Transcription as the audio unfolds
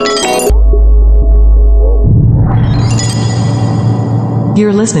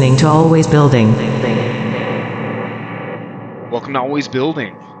You're listening to Always Building. Welcome to Always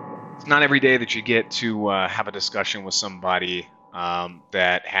Building. It's not every day that you get to have a discussion with somebody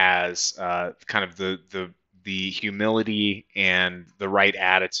that has kind of the humility and the right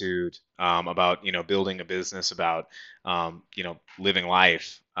attitude about building a business, about living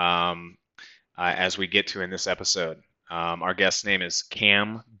life. As we get to in this episode, our guest's name is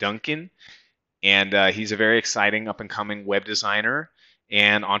Duncan, and he's a very exciting up and coming web designer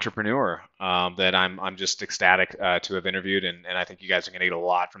and entrepreneur that I'm just ecstatic to have interviewed, and I think you guys are going to get a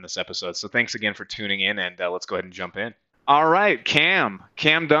lot from this episode. So thanks again for tuning in, and let's go ahead and jump in. All right, Cam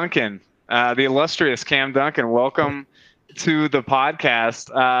Duncan, the illustrious Cam Duncan, welcome to the podcast.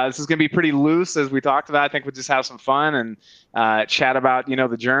 This is going to be pretty loose, as we talked about. I think we'll just have some fun and chat about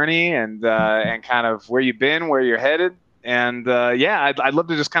the journey and kind of where you've been, where you're headed, and I'd love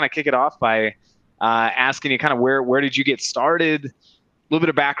to just kind of kick it off by asking you kind of where did you get started. A little bit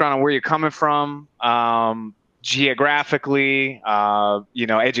of background on where you're coming from, geographically,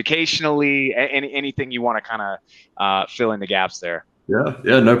 educationally, anything you want to kind of fill in the gaps there.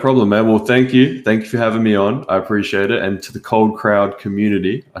 Yeah, no problem, man. Well, thank you for having me on. I appreciate it. And to the Cold Crowd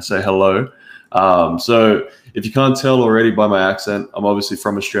community, I say hello. So if you can't tell already by my accent, I'm obviously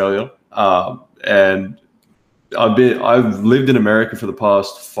from Australia, and I've lived in America for the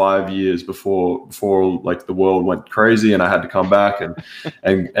past 5 years before like the world went crazy and I had to come back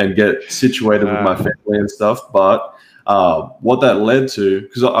and get situated with my family and stuff. But what that led to,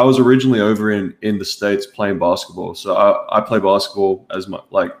 because I was originally over in the States playing basketball. So I play basketball as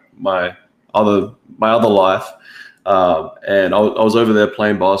my other life. And I was over there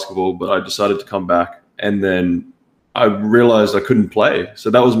playing basketball, but I decided to come back, and then I realized I couldn't play. So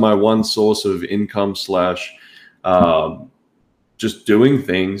that was my one source of income / just doing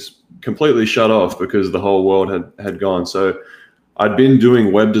things completely shut off because the whole world had gone. So I'd been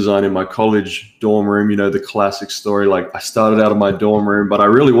doing web design in my college dorm room, the classic story. Like, I started out of my dorm room, but I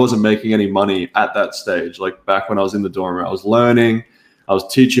really wasn't making any money at that stage. Like, back when I was in the dorm room, I was learning, I was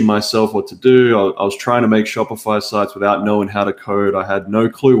teaching myself what to do. I was trying to make Shopify sites without knowing how to code. I had no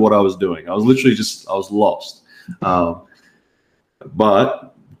clue what I was doing. I was literally I was lost. But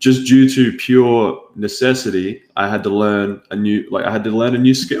just due to pure necessity, I had to learn a new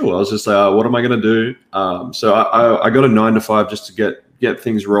skill. I was just like, what am I going to do? So I got a 9-to-5 just to get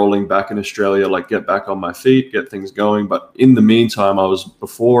things rolling back in Australia, like get back on my feet, get things going. But in the meantime, I was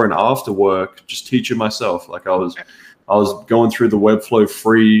before and after work just teaching myself. Like, I was going through the Webflow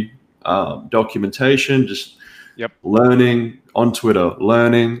free documentation, just learning on Twitter,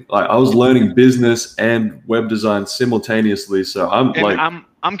 learning. Like, I was learning business and web design simultaneously. So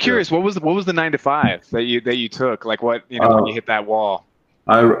I'm curious, what was the 9-to-5 that you took? Like, what when you hit that wall?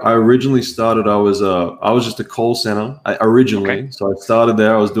 I originally started. I was just a call center originally. So I started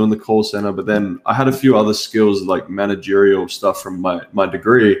there. I was doing the call center, but then I had a few other skills like managerial stuff from my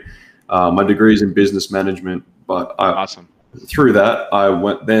degree. My degree is in business management, but awesome. Through that, I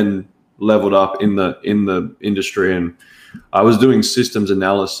leveled up in the industry, and I was doing systems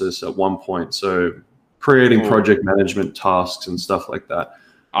analysis at one point. So creating project management tasks and stuff like that.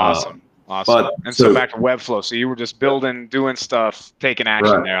 Awesome. So back to Webflow. So you were just building, doing stuff, taking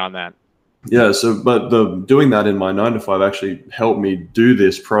action there on that. Yeah. So, but doing that in my 9-to-5 actually helped me do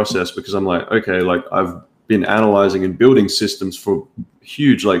this process, because I'm like, okay, like, I've been analyzing and building systems for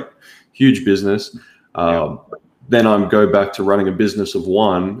huge business. Then I go back to running a business of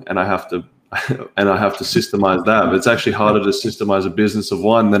one, and I have to systemize that. But it's actually harder to systemize a business of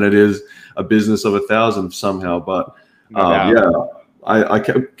one than it is a business of 1,000 somehow. But I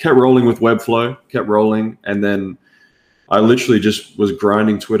kept rolling with Webflow, kept rolling. And then I literally just was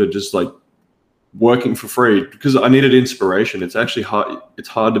grinding Twitter, just like working for free, because I needed inspiration. It's actually hard. It's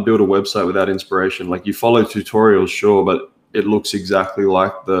hard to build a website without inspiration. Like, you follow tutorials, sure, but it looks exactly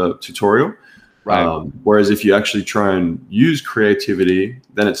like the tutorial. Right. Whereas if you actually try and use creativity,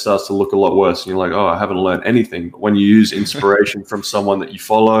 then it starts to look a lot worse. And you're like, oh, I haven't learned anything. But when you use inspiration from someone that you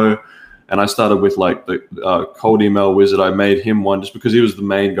follow, and I started with like the cold email wizard, I made him one just because he was the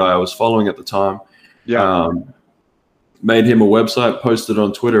main guy I was following at the time. Made him a website, posted it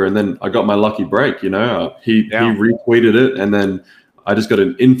on Twitter, and then I got my lucky break. He retweeted it, and then I just got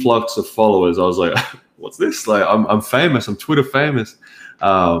an influx of followers. I was like, what's this? Like, I'm famous. I'm Twitter famous.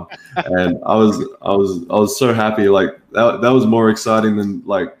 And I was so happy. Like, that was more exciting than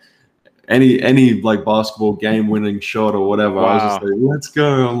like any like basketball game winning shot or whatever. Wow. I was just like, let's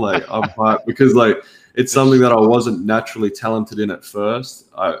go. I'm hyped, because like it's something that I wasn't naturally talented in at first.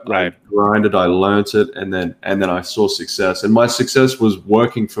 I grinded, I learned it, and then I saw success. And my success was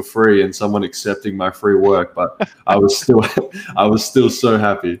working for free and someone accepting my free work. But I was still so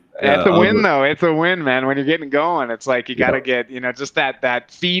happy. It's a win, though. It's a win, man. When you're getting going, it's like you got to get, just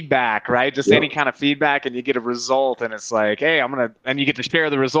that feedback, right? Just any kind of feedback, and you get a result, and it's like, hey, and you get to share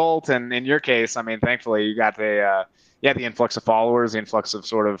the result. And in your case, I mean, thankfully, you got the influx of followers, the influx of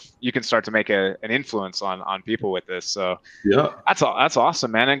sort of, you can start to make an influence on people with this. So that's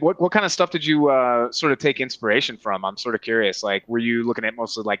awesome, man. And what kind of stuff did you sort of take inspiration from? I'm sort of curious. Like, were you looking at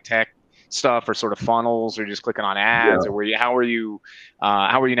mostly like tech stuff, or sort of funnels, or just clicking on ads, or how were you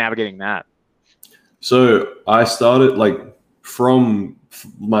navigating that? So I started, like, from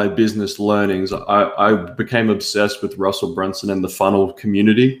my business learnings, I became obsessed with Russell Brunson and the funnel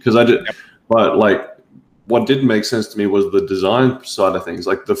community, because I did, but like, what didn't make sense to me was the design side of things.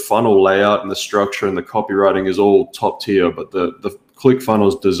 Like, the funnel layout and the structure and the copywriting is all top tier, but the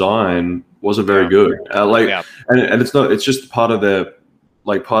ClickFunnels design wasn't very good. And it's just part of their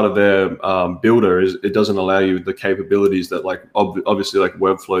builder is it doesn't allow you the capabilities that, like, obviously like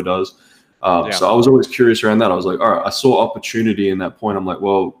Webflow does. So I was always curious around that. I was like, all right, I saw opportunity in that point. I'm like,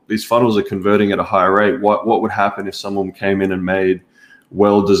 well, these funnels are converting at a high rate. What would happen if someone came in and made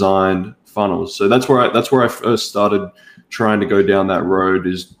well-designed funnels? So that's where I first started trying to go down that road,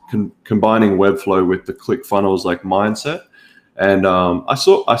 is combining Webflow with the ClickFunnels like mindset. And I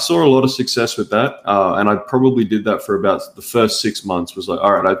saw a lot of success with that, and I probably did that for about the first 6 months. Was like,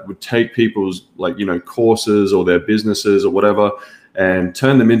 all right, I would take people's, like, courses or their businesses or whatever, and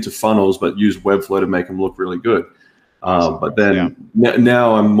turn them into funnels, but use Webflow to make them look really good. But then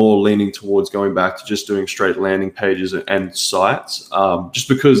now I'm more leaning towards going back to just doing straight landing pages and sites, just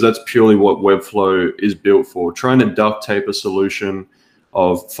because that's purely what Webflow is built for. Trying to duct tape a solution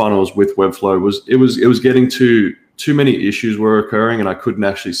of funnels with Webflow was getting too many issues were occurring, and I couldn't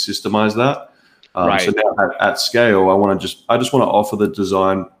actually systemize that. So now at scale, I just want to offer the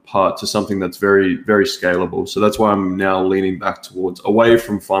design part to something that's very, very scalable. So that's why I'm now leaning back towards away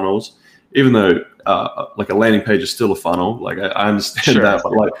from funnels, even though like a landing page is still a funnel. Like, I understand that,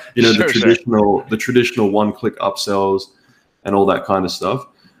 but like, the traditional one-click upsells and all that kind of stuff.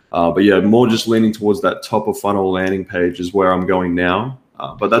 But yeah, more just leaning towards that top of funnel landing page is where I'm going now.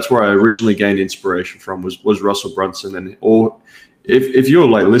 But that's where I originally gained inspiration from was Russell Brunson. If you're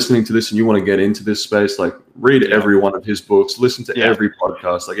like listening to this and you want to get into this space, like, read every one of his books, listen to every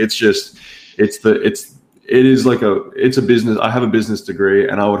podcast. Like, it's a business. I have a business degree,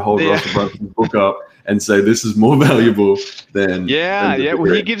 and I would hold Russell Brunson's book up and say this is more valuable than Well,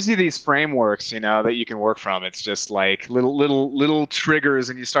 he gives you these frameworks, that you can work from. It's just like little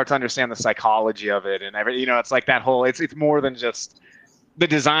triggers, and you start to understand the psychology of it, and it's like that whole. It's more than just the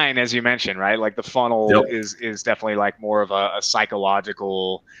design, as you mentioned, right? Like, the funnel is definitely like more of a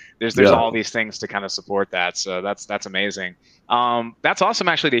psychological. There's all these things to kind of support that. So that's amazing. That's awesome,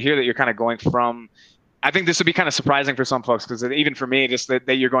 actually, to hear that you're kind of going from. I think this would be kind of surprising for some folks, because even for me, just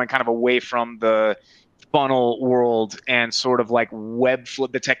that you're going kind of away from the funnel world and sort of like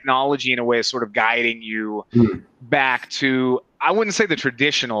Webflow, the technology in a way is sort of guiding you back to, I wouldn't say the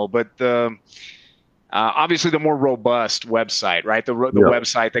traditional, but the obviously the more robust website, right? The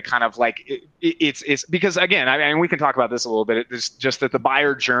website that kind of like it's because, again, I mean, we can talk about this a little bit. It's just that the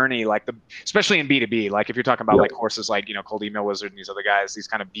buyer journey, like especially in B2B, like if you're talking about like courses like, Cold Email Wizard and these other guys, these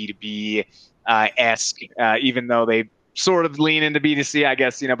kind of B2B esque, even though they sort of lean into B2C, I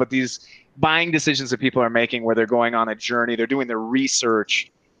guess, but these buying decisions that people are making where they're going on a journey, they're doing their research,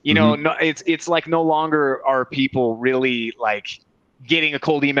 no, it's like no longer are people really like getting a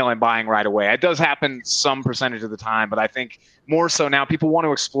cold email and buying right away. It does happen some percentage of the time, but I think more so now people want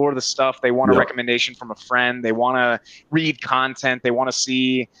to explore the stuff. They want a recommendation from a friend. They want to read content. They want to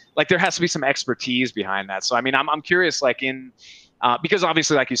see, like, there has to be some expertise behind that. So, I mean, I'm curious, like, because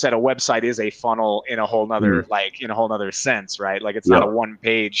obviously, like you said, a website is a funnel in a whole nother, sense, right? Like, it's not a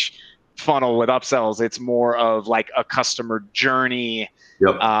one-page funnel with upsells. It's more of like a customer journey,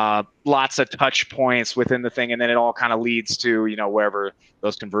 lots of touch points within the thing, and then it all kind of leads to wherever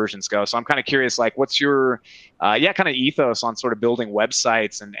those conversions go. So I'm kind of curious, like, what's your kind of ethos on sort of building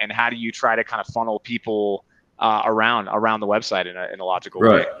websites, and how do you try to kind of funnel people around the website in a logical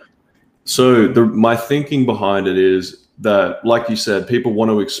way? So my thinking behind it is that, like you said, people want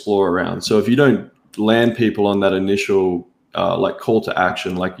to explore around. So if you don't land people on that initial like call to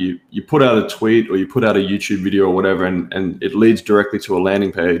action, like you put out a tweet or you put out a YouTube video or whatever, and it leads directly to a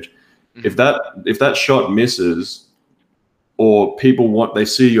landing page. If that shot misses, or people they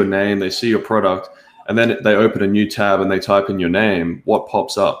see your name, they see your product, and then they open a new tab and they type in your name, what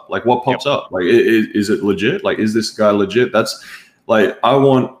pops up? Like, what pops up? Like, is it legit? Like, is this guy legit? That's like, I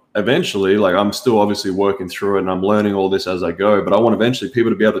want eventually, like, I'm still obviously working through it and I'm learning all this as I go, but I want eventually people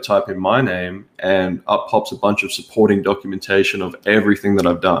to be able to type in my name and up pops a bunch of supporting documentation of everything that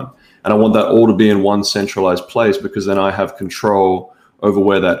I've done. And I want that all to be in one centralized place, because then I have control over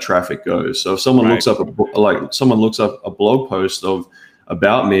where that traffic goes. So if someone looks up a blog post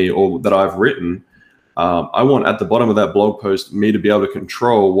about me or that I've written, I want at the bottom of that blog post me to be able to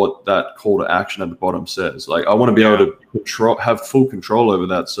control what that call to action at the bottom says. Like, I want to be able to have full control over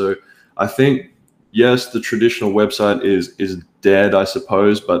that. So I think, yes, the traditional website is dead, I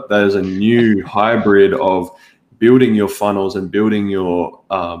suppose, but there's a new hybrid of building your funnels and building your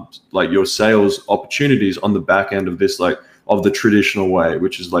your sales opportunities on the back end of this, like, of the traditional way,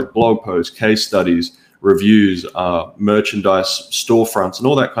 which is like blog posts, case studies, reviews, merchandise, storefronts, and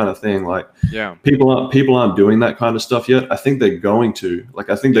all that kind of thing. Like, people aren't doing that kind of stuff yet. I think they're going to. Like,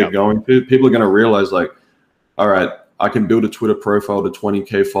 I think they're going to. People are going to realize, like, all right, I can build a Twitter profile to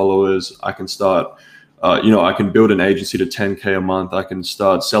 20K followers. I can start, I can build an agency to 10K a month. I can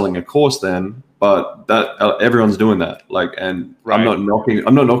start selling a course then. But that everyone's doing that. Like, and I'm not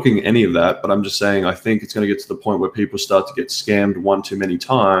knocking any of that, but I'm just saying I think it's going to get to the point where people start to get scammed one too many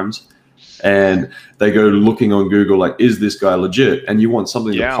times, and they go looking on Google, like, is this guy legit? And you want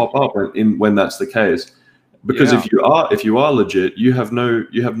something to pop up when that's the case. Because if you are legit, you have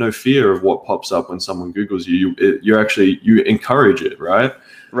no fear of what pops up when someone Googles you. You encourage it, right?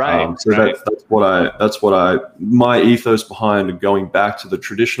 Right. That's what my ethos behind going back to the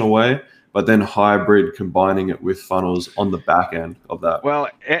traditional way, but then hybrid, combining it with funnels on the back end of that. Well,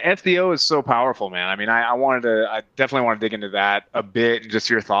 SEO is so powerful, man. I mean, I definitely want to dig into that a bit, and just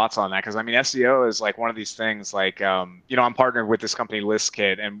your thoughts on that. Because I mean, SEO is like one of these things, like, I'm partnered with this company,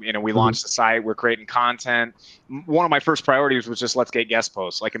 ListKit, and, we launched the site, we're creating content. One of my first priorities was just, let's get guest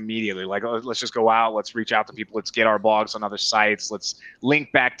posts, like, immediately. Like, let's just go out, let's reach out to people, let's get our blogs on other sites, let's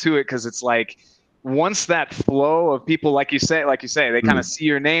link back to it. Because it's like, once that flow of people, like you say, they kind of see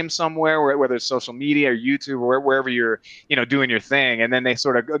your name somewhere, whether it's social media or YouTube or wherever you're, doing your thing, and then they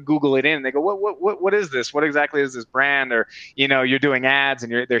sort of Google it in and they go, what is this? What exactly is this brand? Or, you're doing ads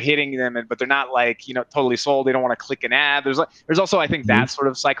and they're hitting them, but they're not like, totally sold. They don't want to click an ad. There's also, I think, that sort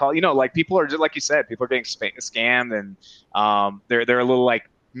of psychology. Like, people are just, like you said, people are getting scammed, and they're a little like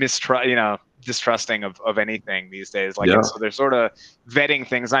distrusting of anything these days. Like, so they're sort of vetting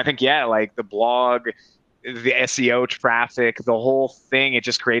things. And I think, like the blog, the SEO traffic, the whole thing, it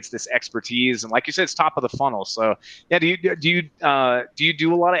just creates this expertise. And like you said, it's top of the funnel. So do you do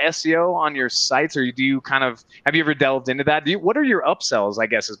a lot of SEO on your sites, or have you ever delved into that? What are your upsells, I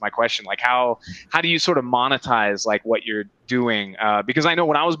guess, is my question. Like, how do you sort of monetize, like, what you're doing? Because I know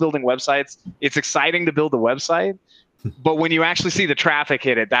when I was building websites, it's exciting to build a website, but when you actually see the traffic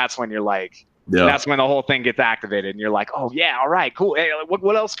hit it, that's when you're like, that's when the whole thing gets activated, and you're like, oh yeah, all right, cool. Hey,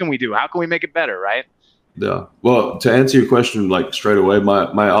 what else can we do? How can we make it better, right? Yeah. Well, to answer your question, like, straight away, my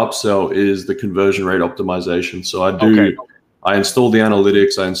upsell is the conversion rate optimization. So I install the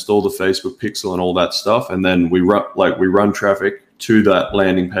analytics, I install the Facebook pixel and all that stuff, and then we run traffic to that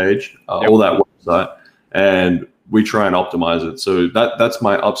landing page, or that website, and we try and optimize it. So that's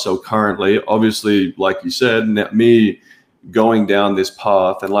my upsell currently. Obviously, like you said, me going down this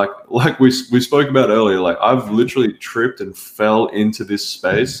path, and like we spoke about earlier, like, I've literally tripped and fell into this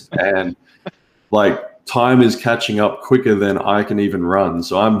space, and like, time is catching up quicker than I can even run.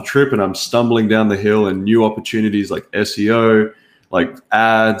 So I'm tripping, I'm stumbling down the hill, and new opportunities like SEO, like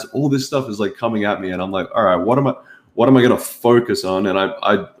ads, all this stuff is like coming at me, and I'm like, all right, what am I going to focus on? And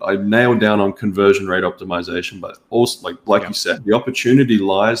I nailed down on conversion rate optimization, but also like you said, the opportunity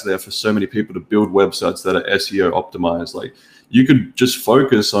lies there for so many people to build websites that are SEO optimized. Like, you could just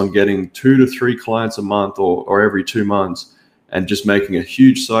focus on getting 2 to 3 clients a month or every 2 months, and just making a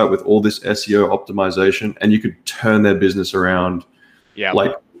huge site with all this SEO optimization, and you could turn their business around.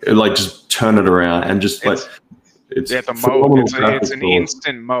 Like just turn it around, and just it's the moat. It's an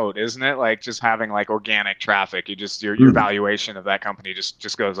instant moat, isn't it? Like, just having like organic traffic, your valuation of that company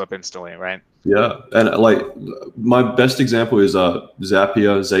just goes up instantly, right? Yeah, and like, my best example is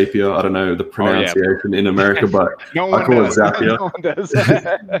Zapier. I don't know the pronunciation in America, but I call it Zapier. No one does.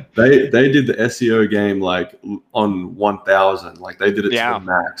 They did the SEO game like on 1,000. Like, they did it to the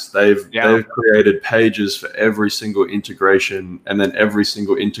max. They've created pages for every single integration, and then every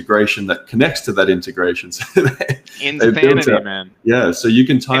single integration that connects to that integration. So Insanity, man. Yeah, so you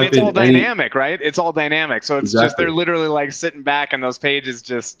can And type it's in all dynamic, right? It's all dynamic. So it's just Exactly. they're literally like sitting back, and those pages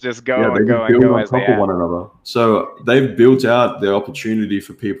just go Yeah, they and go just and build go on as they top of add. one another. So they've built out the opportunity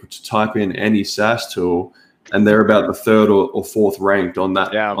for people to type in any SaaS tool, and they're about the third or fourth ranked on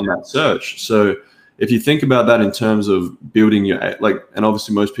that search. So if you think about that in terms of building your and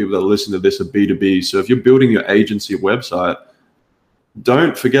obviously most people that listen to this are B2B. So if you're building your agency website,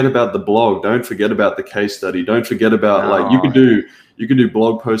 don't forget about the blog. Don't forget about the case study. Don't forget about like you could do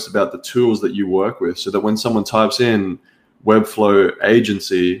blog posts about the tools that you work with, so that when someone types in Webflow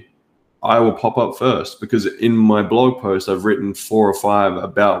agency, I will pop up first, because in my blog post I've written 4 or 5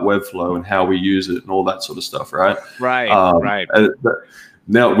 about Webflow and how we use it and all that sort of stuff, right? Right.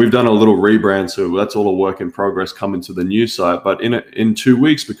 Now we've done a little rebrand, so that's all a work in progress coming to the new site. But in 2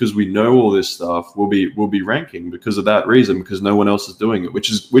 weeks, because we know all this stuff, we'll be ranking because of that reason, because no one else is doing it,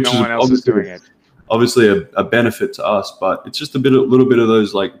 which is obviously a benefit to us. But it's just a little bit of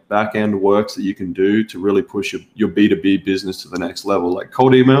those like back end works that you can do to really push your B2B business to the next level. Like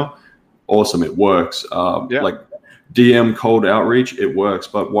cold email, awesome, it works. Like DM cold outreach, it works.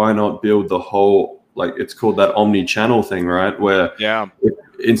 But why not build the whole, like it's called that omni-channel thing, right? Where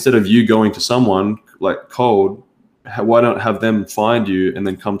instead of you going to someone like cold, why don't have them find you and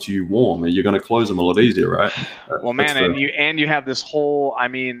then come to you warm, and you're going to close them a lot easier, right? Well, man, and you have this whole, I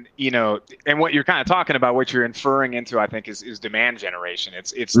mean, you know, and what you're kind of talking about, what you're inferring into, I think, is demand generation.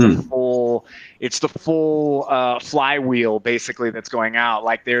 It's the full flywheel basically that's going out.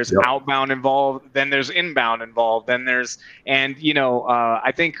 Like there's outbound involved, then there's inbound involved, then there's, and you know,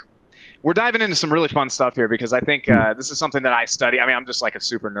 I think we're diving into some really fun stuff here, because I think this is something that I study. I mean, I'm just like a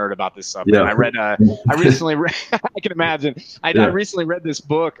super nerd about this stuff. Man. I read, I recently read, I can imagine. I recently read this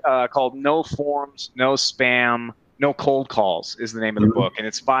book called No Forms, No Spam, No Cold Calls is the name of the book. And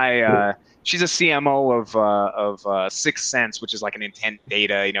it's by, she's a CMO of Sixth Sense, which is like an intent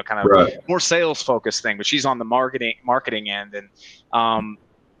data, you know, kind of more sales focused thing, but she's on the marketing end. And,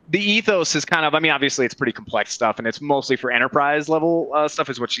 the ethos is kind of, I mean, obviously it's pretty complex stuff, and it's mostly for enterprise level stuff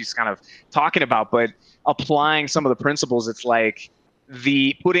is what she's kind of talking about, but applying some of the principles, it's like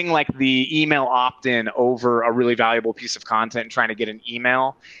putting like the email opt-in over a really valuable piece of content and trying to get an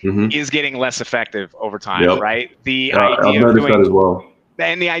email is getting less effective over time, right? The idea of doing that as well.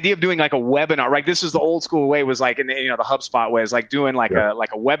 And the idea of doing like a webinar, right? This is the old school way, was like, you know, the HubSpot way is like doing like a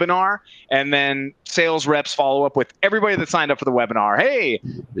webinar, and then sales reps follow up with everybody that signed up for the webinar. Hey,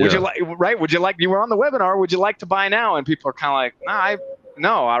 would you like, right? Would you like, you were on the webinar, would you like to buy now? And people are kind of like,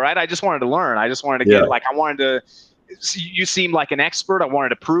 no, all right. I just wanted to learn. I just wanted to get like, I wanted to, you seem like an expert. I wanted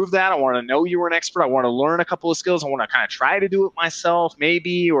to prove that. I wanted to know you were an expert. I want to learn a couple of skills. I want to kind of try to do it myself,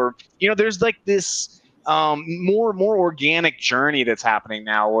 maybe, or, you know, there's like this more organic journey that's happening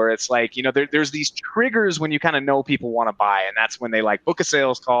now, where it's like, you know, there's these triggers when you kind of know people want to buy, and that's when they like book a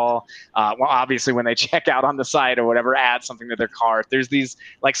sales call. Well, obviously when they check out on the site or whatever, add something to their cart. There's these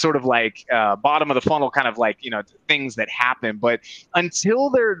like sort of like bottom of the funnel kind of like, you know, things that happen. But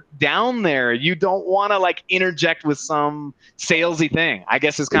until they're down there, you don't want to like interject with some salesy thing, I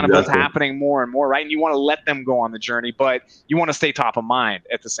guess is kind of what's happening more and more, right? And you want to let them go on the journey, but you want to stay top of mind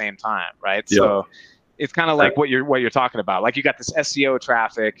at the same time, right? So it's kind of like what you're talking about. Like you got this SEO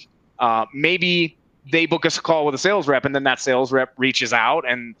traffic. Maybe they book us a call with a sales rep, and then that sales rep reaches out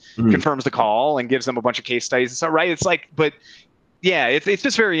and confirms the call and gives them a bunch of case studies and stuff, right? It's like, but yeah, it's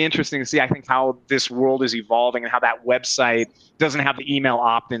just very interesting to see, I think, how this world is evolving and how that website doesn't have the email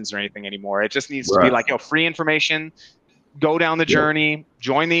opt-ins or anything anymore. It just needs to be like, you know, free information, go down the journey,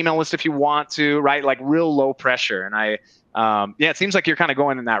 join the email list if you want to, right? Like real low pressure. And it seems like you're kind of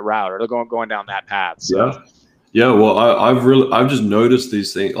going in that route, or going down that path. So. Well, I've just noticed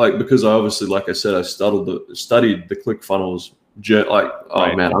these things, like, because I obviously, like I said, I studied the ClickFunnels,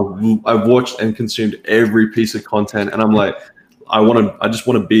 man, I've watched and consumed every piece of content, and I'm like, I just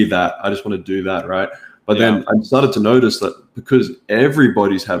want to be that. I just want to do that, right? But then I started to notice that because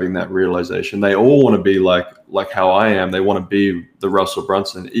everybody's having that realization, they all want to be like how I am. They want to be the Russell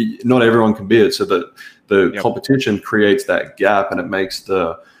Brunson. Not everyone can be it. So that the competition creates that gap, and it makes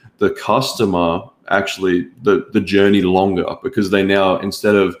the customer actually the journey longer, because they now,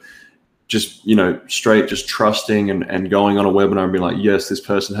 instead of just, you know, straight just trusting and going on a webinar and being like, yes, this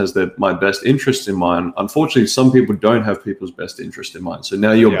person has my best interest in mind. Unfortunately, some people don't have people's best interest in mind. So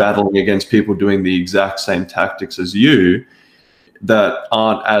now you're battling against people doing the exact same tactics as you that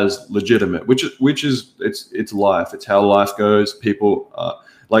aren't as legitimate, which is it's life. It's how life goes. People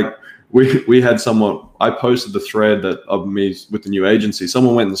like we had someone. I posted the thread that of me with the new agency.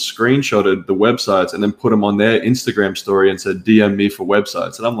 Someone went and screenshotted the websites and then put them on their Instagram story and said, "DM me for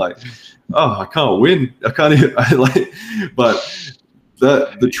websites." And I'm like, oh, I can't win. I can't even. But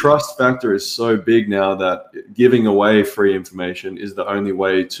the trust factor is so big now that giving away free information is the only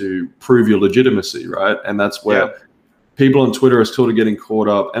way to prove your legitimacy, right? And that's where people on Twitter are sort of getting caught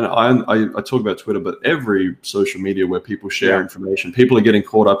up. And I talk about Twitter, but every social media where people share information, people are getting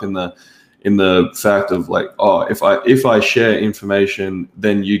caught up in the fact of like, oh, if I share information,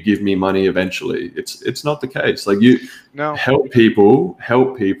 then you give me money eventually. It's not the case. Like help people,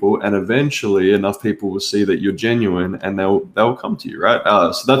 and eventually enough people will see that you're genuine, and they'll come to you, right?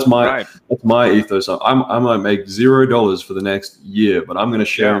 So that's my ethos. I might make $0 for the next year, but I'm going to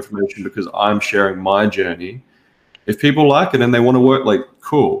share information because I'm sharing my journey. If people like it and they want to work, like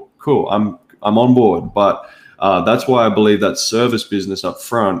cool, I'm on board. But that's why I believe that service business up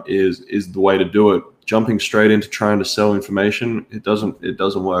front is the way to do it. Jumping straight into trying to sell information, it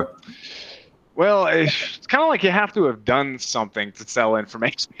doesn't work. Well, it's kind of like you have to have done something to sell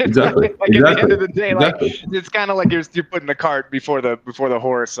information. Exactly. At the end of the day, like it's kind of like you're putting the cart before the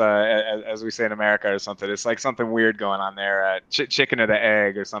horse, as we say in America or something. It's like something weird going on there, chicken or the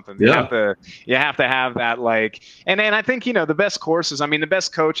egg or something. You have to have that, like, and I think the best courses. I mean, the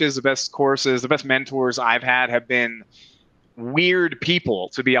best coaches, the best courses, the best mentors I've had have been weird people,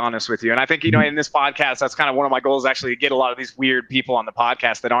 to be honest with you. And I think, in this podcast, that's kind of one of my goals, actually, to get a lot of these weird people on the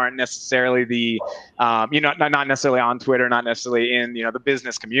podcast that aren't necessarily the, not necessarily on Twitter, not necessarily in, the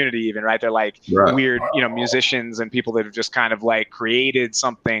business community even, right? They're like weird, musicians and people that have just kind of like created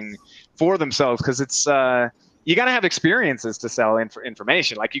something for themselves. Cause it's, you got to have experiences to sell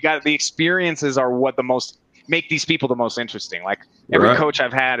information. Like the experiences are what make these people the most interesting. Like every coach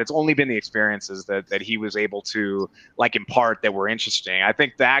I've had, it's only been the experiences that he was able to like impart that were interesting. I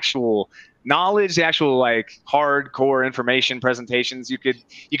think the actual knowledge, the actual like hardcore information presentations, you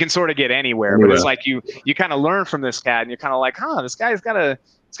can sort of get anywhere. But it's like you kind of learn from this cat, and you're kind of like, this guy's got an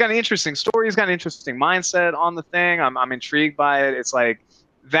interesting story. He's got an interesting mindset on the thing. I'm intrigued by it. It's like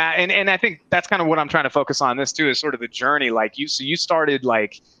that, and I think that's kind of what I'm trying to focus on this too, is sort of the journey. Like you started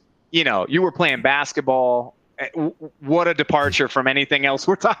like, you were playing basketball. What a departure from anything else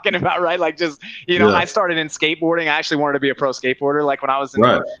we're talking about, right? Like just, I started in skateboarding. I actually wanted to be a pro skateboarder. Like when I was in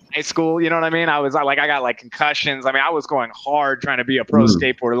high school, you know what I mean? I was like, I got like concussions. I mean, I was going hard trying to be a pro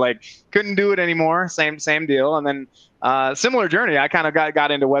skateboarder, like couldn't do it anymore. Same deal. And then similar journey. I kind of got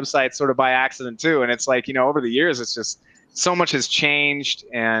into websites sort of by accident too. And it's like, over the years, it's just so much has changed,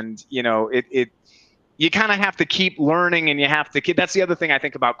 and, you kind of have to keep learning, and you have to that's the other thing I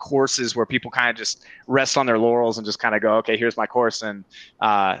think about courses, where people kind of just rest on their laurels and just kind of go, okay, here's my course, and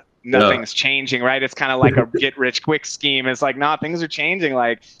nothing's changing, right? It's kind of like a get rich quick scheme. It's like, nah, things are changing.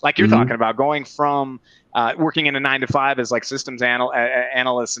 Like you're talking about going from working in a 9-to-5 as like systems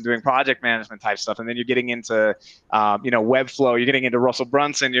analysts and doing project management type stuff. And then you're getting into, Webflow, you're getting into Russell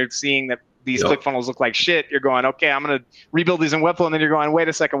Brunson, you're seeing that these ClickFunnels look like shit. You're going, okay, I'm going to rebuild these in Webflow. And then you're going, wait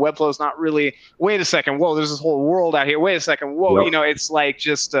a second, Webflow is not really, wait a second, whoa, there's this whole world out here. Wait a second, whoa, it's like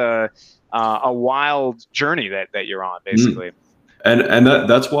just a wild journey that you're on, basically. And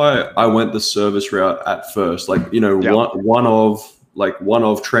that's why I went the service route at first. Like, one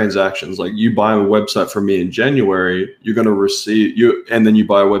of transactions, like you buy a website from me in January, you're going to receive and then you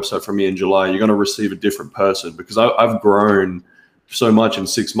buy a website from me in July, you're going to receive a different person, because I've grown so much in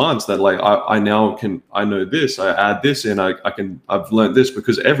 6 months that like I know this, I add this in, I've learned this,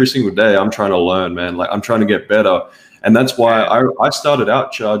 because every single day I'm trying to learn, man. Like I'm trying to get better. And that's why I started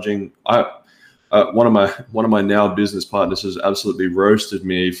out charging. One of my now business partners has absolutely roasted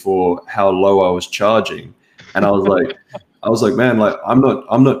me for how low I was charging. And I was like, man, like I'm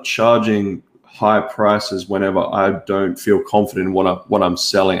not charging high prices whenever I don't feel confident in what I'm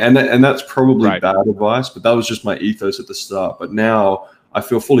selling. And that's probably bad advice, but that was just my ethos at the start. But now I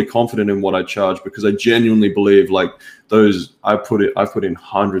feel fully confident in what I charge, because I genuinely believe like I put in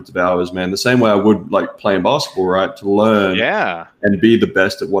hundreds of hours, man, the same way I would like playing basketball, right? To learn and be the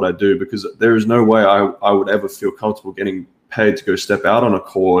best at what I do, because there is no way I would ever feel comfortable getting paid to go step out on a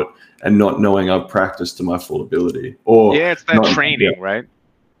court and not knowing I've practiced to my full ability. Or it's that training, right?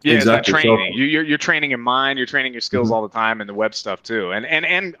 Yeah, exactly. It's that training. You're training your mind, you're training your skills all the time, and the web stuff too.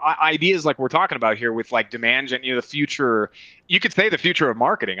 And ideas like we're talking about here with like demand gen, the future, you could say the future of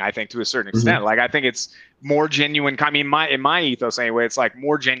marketing, I think, to a certain extent. Like I think it's more genuine. I mean, in my ethos anyway, it's like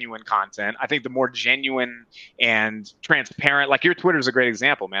more genuine content. I think the more genuine and transparent, like your Twitter is a great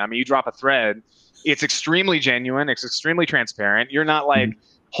example, man. I mean, you drop a thread, it's extremely genuine, it's extremely transparent. You're not like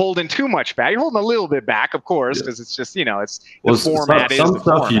holding too much back. You're holding a little bit back, of course, because it's just, it's Well, the format is some the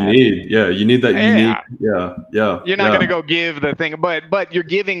stuff format. you need. Yeah, you need that unique. Yeah. Yeah. You're not going to go give the thing, but you're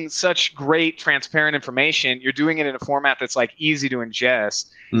giving such great transparent information. You're doing it in a format that's like easy to ingest,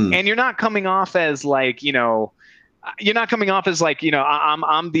 and you're not coming off as like, you're not coming off as like,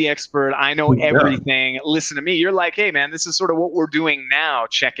 I'm the expert. I know everything. Listen to me. You're like, hey man, this is sort of what we're doing now.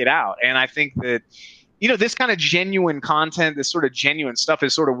 Check it out. And I think that, this kind of genuine content, this sort of genuine stuff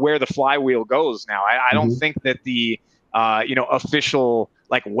is sort of where the flywheel goes now. I don't think that the, official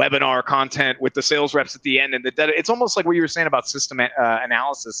like webinar content with the sales reps at the end and it's almost like what you were saying about system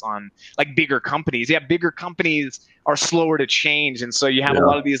analysis on like bigger companies. Yeah, bigger companies are slower to change, and so you have a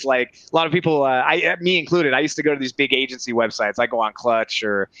lot of these, like a lot of people, me included. I used to go to these big agency websites. I go on Clutch,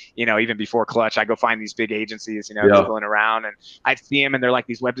 or even before Clutch, I go find these big agencies, Googling around, and I'd see them, and they're like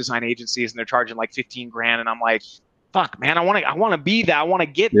these web design agencies, and they're charging like 15 grand, and I'm like, fuck, man, I want to be that. I want to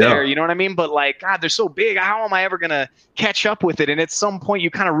get there. You know what I mean? But like, God, they're so big. How am I ever going to catch up with it? And at some point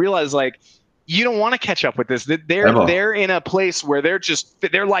you kind of realize like, you don't want to catch up with this. They're in a place where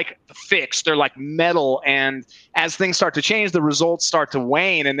they're like fixed. They're like metal. And as things start to change, the results start to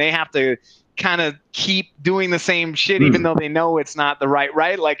wane, and they have to kind of keep doing the same shit, even though they know it's not the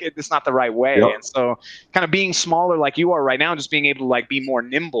right. Like it's not the right way. And so kind of being smaller like you are right now, and just being able to like be more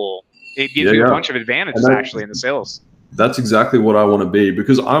nimble, it gives you a bunch of advantages actually in the sales. That's exactly what I want to be,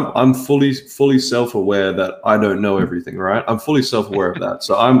 because I'm fully self-aware that I don't know everything, right? I'm fully self-aware of that.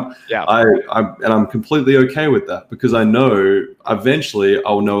 So I'm completely okay with that, because I know eventually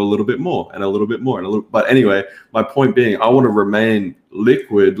I'll know a little bit more and a little bit more and a little. But anyway, my point being, I want to remain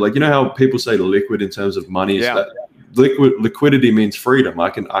liquid. Like, how people say liquid in terms of money is that liquidity means freedom. I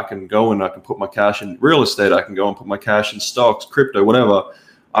can go and I can put my cash in real estate. I can go and put my cash in stocks, crypto, whatever.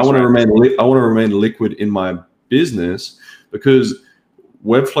 I want to remain liquid in my business, because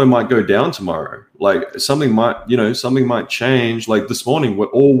Webflow might go down tomorrow. Like something might change. Like this morning, where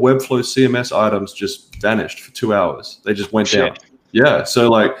all Webflow CMS items just vanished for 2 hours. They just went down. Yeah. So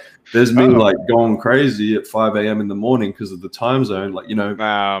like, there's me like going crazy at 5 a.m. in the morning because of the time zone. Like,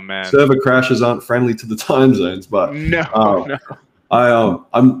 oh man, server crashes aren't friendly to the time zones. But no.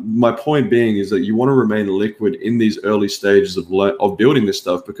 My point being is that you want to remain liquid in these early stages of building this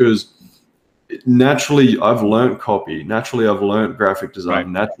stuff, because naturally I've learned copy. Naturally I've learned graphic design. Right.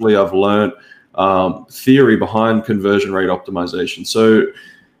 Naturally I've learned theory behind conversion rate optimization. So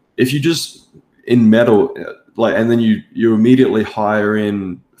if you just in metal, like, and then you immediately hire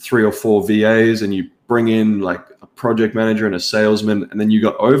in 3 or 4 VAs, and you bring in like a project manager and a salesman, and then you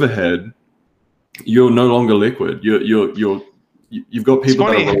got overhead, you're no longer liquid. You've got people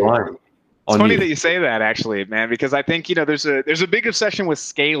that are relying. It's funny that you say that, actually, man, because I think, there's a big obsession with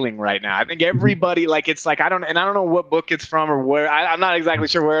scaling right now. I think everybody, like, it's like, I don't know what book it's from or where, I'm not exactly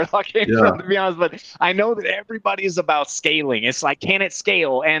sure where it all came from, to be honest, but I know that everybody is about scaling. It's like, can it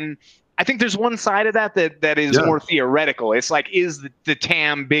scale? And I think there's one side of that is more theoretical. It's like, is the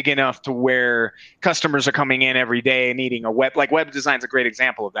TAM big enough to where customers are coming in every day needing a web design's a great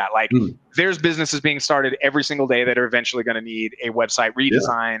example of that. Like there's businesses being started every single day that are eventually going to need a website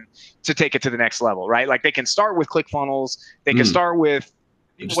redesign to take it to the next level, right? Like they can start with ClickFunnels, they can start with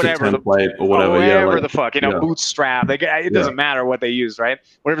just whatever a template or whatever, the fuck, Bootstrap. It doesn't matter what they use, right?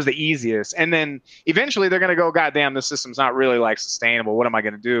 Whatever's the easiest. And then eventually they're going to go, God damn, this system's not really like sustainable. What am I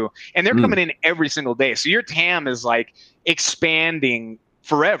going to do? And they're coming in every single day. So your TAM is like expanding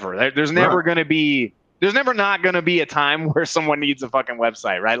forever. There's never going to be, there's never not going to be a time where someone needs a fucking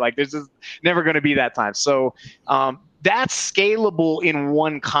website, right? Like there's just never going to be that time. So, that's scalable in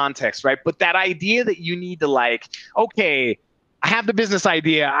one context, right? But that idea that you need to like, okay, I have the business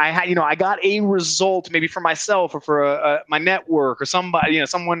idea. I got a result maybe for myself or for my network or somebody,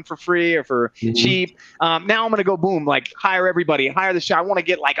 someone for free or for cheap. Now I'm going to go boom, like hire everybody, hire the shop. I want to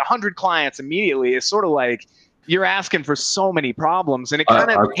get like 100 clients immediately. It's sort of like you're asking for so many problems, and it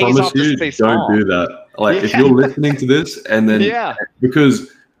kind of pays off to stay small. Don't do that. Like if you're listening to this and then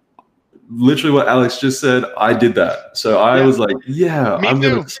because literally what Alex just said, I did that. So I was like, I'm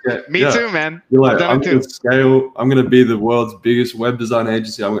going to scale. Me too, man. You're like, I'm going to scale. I'm going to be the world's biggest web design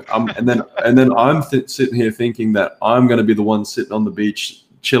agency. And then I'm sitting here thinking that I'm going to be the one sitting on the beach,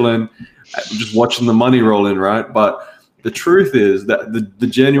 chilling, just watching the money roll in, right? But the truth is that the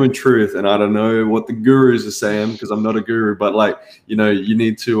genuine truth, and I don't know what the gurus are saying because I'm not a guru, but like, you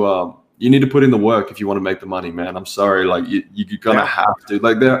need to put in the work if you want to make the money, man. I'm sorry. Like you're going to have to.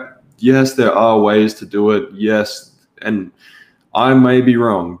 Like yes, there are ways to do it. Yes. And I may be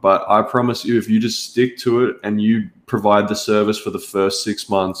wrong, but I promise you, if you just stick to it and you provide the service for the first 6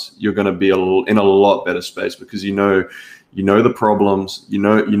 months, you're going to be in a lot better space because you know the problems, you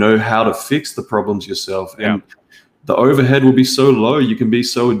know how to fix the problems yourself, Yeah. and the overhead will be so low. You can be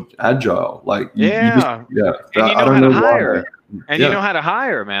so agile. Like you just, And you know I don't how to know hire. why. And you know how to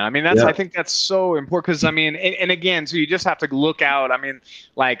hire, man. I mean, I think that's so important because, I mean, and again, so you just have to look out. I mean,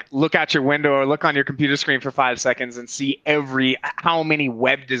 like look out your window or look on your computer screen for 5 seconds and see how many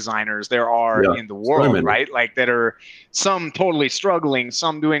web designers there are in the world, many. right? Like that are some totally struggling,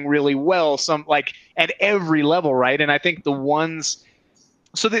 some doing really well, some like at every level, right? And I think the ones.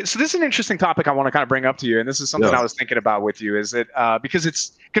 So this is an interesting topic I want to kind of bring up to you, and this is something I was thinking about with you. Is it because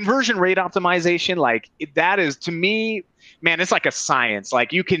it's conversion rate optimization? Like that is, to me, man, it's like a science.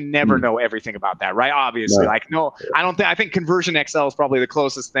 Like you can never know everything about that, right? Obviously, like no, I don't think. I think Conversion XL is probably the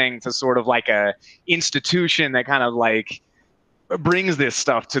closest thing to sort of like a institution that kind of like brings this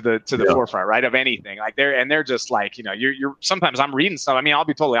stuff to the forefront, right, of anything. Like they're just like, you know, you're sometimes I'm reading stuff. I mean, I'll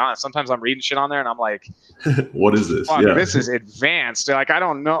be totally honest, sometimes I'm reading shit on there and I'm like, what is this? This is advanced. Like I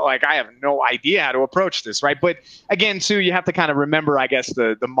don't know, like I have no idea how to approach this, right? But again, too, you have to kind of remember, I guess,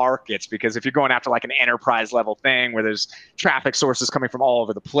 the markets, because if you're going after like an enterprise level thing where there's traffic sources coming from all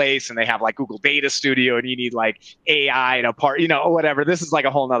over the place and they have like Google Data Studio and you need like AI to part, you know, or whatever, this is like a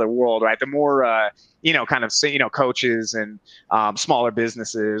whole nother world, right? The more you know, kind of say, you know, coaches and smaller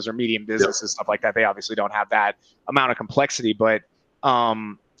businesses or medium businesses, stuff like that, they obviously don't have that amount of complexity. But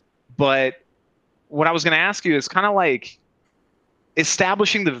what I was going to ask you is kind of like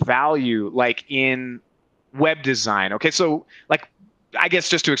establishing the value, like in web design. Okay, so like, I guess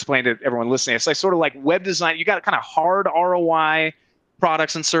just to explain to everyone listening, it's like sort of like web design. You got kind of hard ROI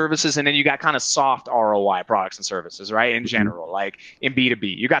products and services, and then you got kind of soft ROI products and services, right? In general, like in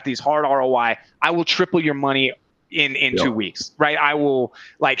B2B, you got these hard ROI. I will triple your money in 2 weeks, right? I will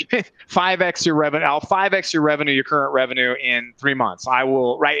like 5x your revenue. I'll 5x your revenue, your current revenue in 3 months. I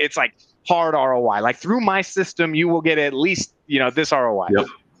will, right? It's like hard ROI. Like through my system, you will get at least, you know, this ROI.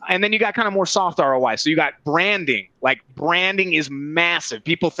 And then you got kind of more soft ROI. So you got branding. Like branding is massive.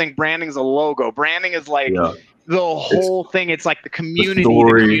 People think branding is a logo. Branding is like the whole thing. It's like the community, the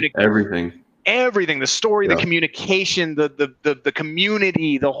story, everything, the story, the communication, the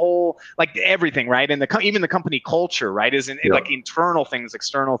community, the whole, like everything, right? And even the company culture, right? Is like internal things,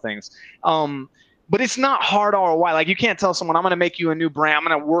 external things. But it's not hard ROI. Like you can't tell someone, I'm going to make you a new brand. I'm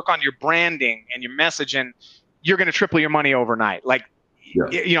going to work on your branding and your message, and you're going to triple your money overnight. Like,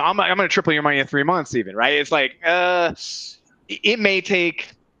 you know, I'm going to triple your money in 3 months even, right? It's like, it may take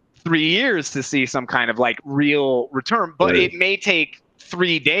 3 years to see some kind of like real return, but it may take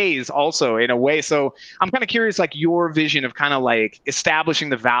 3 days also in a way. So I'm kind of curious, like your vision of kind of like establishing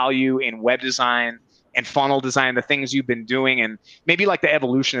the value in web design and funnel design, the things you've been doing, and maybe like the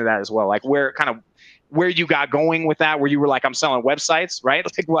evolution of that as well. Like where you got going with that, where you were like, I'm selling websites, right?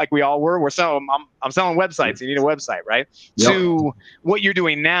 Like we all were. I'm selling websites. You need a website, right? To what you're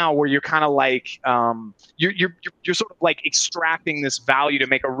doing now, where you're kind of like you're sort of like extracting this value to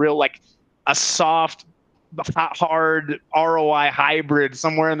make a real, like a soft, hard ROI hybrid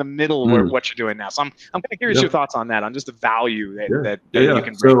somewhere in the middle where what you're doing now. So I'm kind of curious your thoughts on that, on just the value that you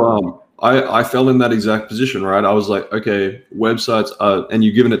can bring. So I fell in that exact position, right? I was like, okay, websites are, and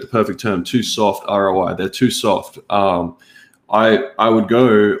you've given it the perfect term, too soft ROI. They're too soft. I would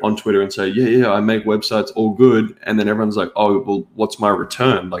go on Twitter and say, I make websites, all good, and then everyone's like, oh, well, what's my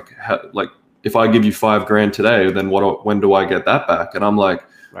return? Like if I give you $5,000 today, then when do I get that back? And I'm like,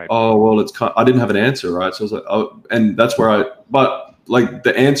 oh, well, I didn't have an answer, right? So I was like, oh, and that's where but like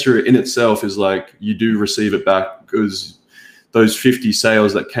the answer in itself is like, you do receive it back, because those 50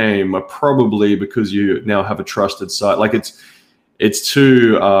 sales that came are probably because you now have a trusted site. Like it's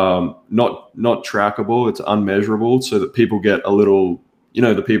too not trackable, it's unmeasurable, so that people get a little, you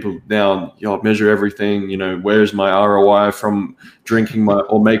know, the people now, you know, measure everything, you know, where's my ROI from drinking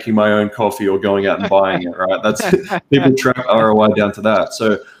or making my own coffee or going out and buying it, right? That's people track ROI down to that.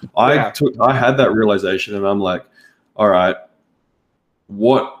 So I had that realization, and I'm like, all right,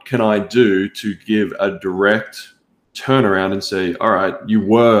 what can I do to give a direct turnaround and say, all right, you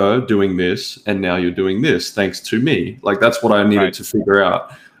were doing this and now you're doing this thanks to me. Like that's what I needed to figure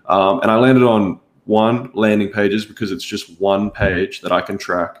out. And I landed on one landing pages, because it's just one page that I can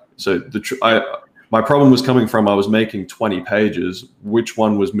track. So my problem was coming from, I was making 20 pages. Which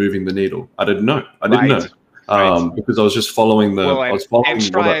one was moving the needle? I didn't know. Because I was just following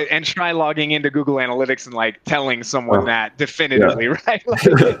and try logging into Google Analytics and like telling someone that definitively, right?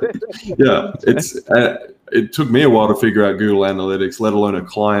 It took me a while to figure out Google Analytics, let alone a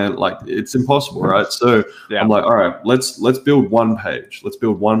client. Like it's impossible, right? So I'm like, all right, let's build one page. Let's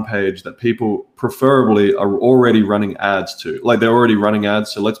build one page that people preferably are already running ads to. Like they're already running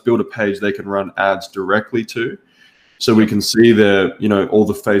ads, so let's build a page they can run ads directly to. So we can see their, all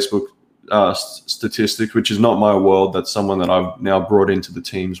the Facebook statistics, which is not my world. That's someone that I've now brought into the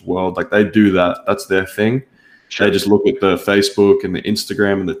team's world. Like they do that. That's their thing. Sure. They just look at the Facebook and the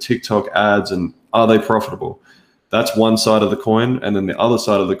Instagram and the TikTok ads and are they profitable? That's one side of the coin. And then the other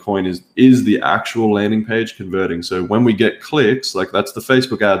side of the coin is the actual landing page converting? So when we get clicks, like that's the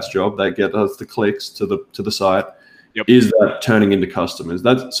Facebook ads job, that get us the clicks to the site. Yep. Is that turning into customers?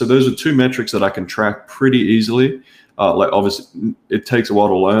 So those are two metrics that I can track pretty easily. Like obviously it takes a while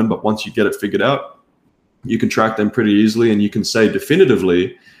to learn, but once you get it figured out, you can track them pretty easily, and you can say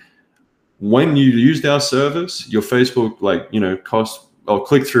definitively when you used our service, your Facebook cost or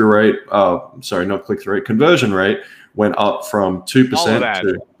click-through rate, not click-through rate, conversion rate went up from 2%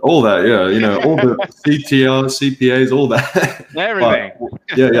 to all that. Yeah, all the CTR, CPAs, all that. Everything.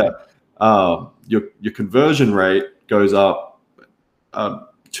 But, your conversion rate goes up 2%,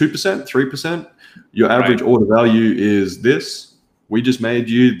 3%. Your average order value is this. We just made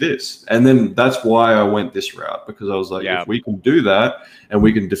you this. And then that's why I went this route, because I was like, if we can do that and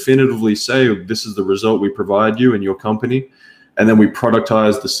we can definitively say this is the result we provide you and your company, and then we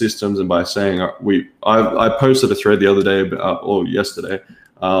productize the systems, and by saying I posted a thread the other day or yesterday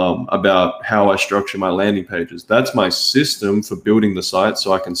about how I structure my landing pages. That's my system for building the site,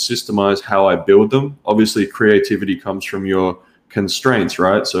 so I can systemize how I build them. Obviously, creativity comes from your constraints,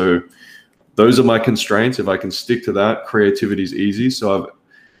 right? So those are my constraints. If I can stick to that, creativity is easy. So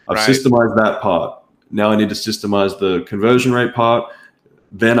I've systemized that part. Now I need to systemize the conversion rate part.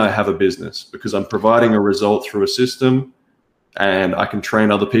 Then I have a business, because I'm providing a result through a system and I can train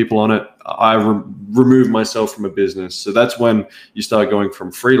other people on it. I remove myself from a business. So that's when you start going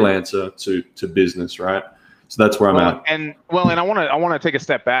from freelancer to business, right? So that's where I'm at. And I want to take a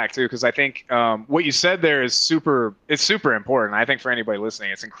step back too, because I think what you said there is super important. I think for anybody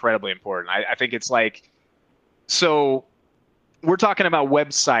listening, it's incredibly important. I think it's like, so we're talking about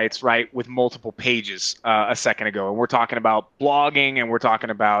websites, right, with multiple pages a second ago, and we're talking about blogging, and we're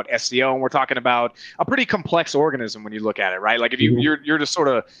talking about SEO, and we're talking about a pretty complex organism when you look at it, right? Like if you're to sort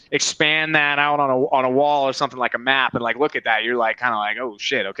of expand that out on a wall or something like a map, and like look at that, you're like kind of like, oh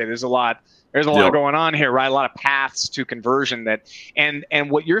shit, okay, there's a lot going on here, right? A lot of paths to conversion and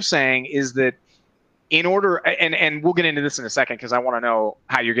what you're saying is that in order, and we'll get into this in a second, because I want to know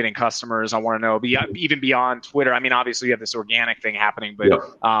how you're getting customers. I want to know even beyond Twitter. I mean, obviously you have this organic thing happening,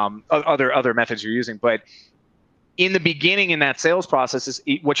 but other methods you're using. But in the beginning, in that sales process,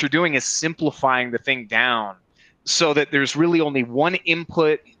 what you're doing is simplifying the thing down so that there's really only one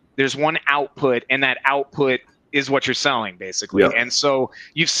input, there's one output, and that output is what you're selling, basically. Yep. And so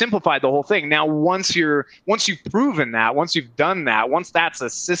you've simplified the whole thing. Now, once you've proven that, once you've done that, once that's a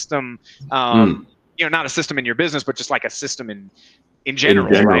system, not a system in your business, but just like a system in general,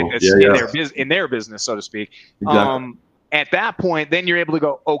 right? It's in their business, so to speak. Exactly. At that point, then you're able to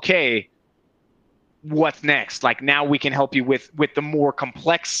go, okay, what's next? Like now we can help you with the more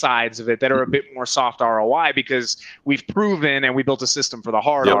complex sides of it that are a bit more soft ROI, because we've proven and we built a system for the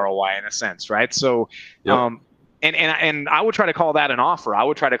hard ROI in a sense, right? So, and I would try to call that an offer. I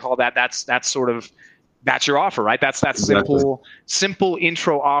would try to call that's your offer, right? That's that simple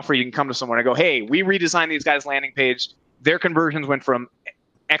intro offer. You can come to someone and go, hey, we redesigned these guys' landing page. Their conversions went from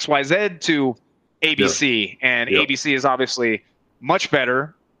XYZ to ABC, and ABC is obviously much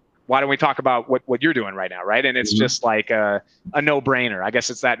better. Why don't we talk about what you're doing right now, right? And it's just like a no-brainer. I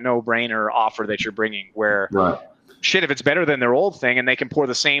guess it's that no-brainer offer that you're bringing where, shit, if it's better than their old thing and they can pour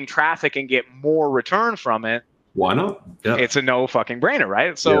the same traffic and get more return from it, why not? Yeah. It's a no fucking brainer,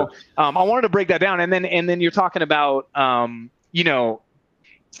 right? So I wanted to break that down, and then you're talking about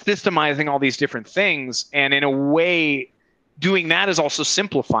systemizing all these different things, and in a way, doing that is also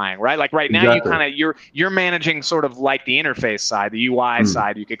simplifying, right? Like right now, you're managing sort of like the interface side, the UI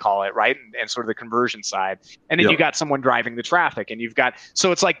side, you could call it, right, and sort of the conversion side, and then you got someone driving the traffic, and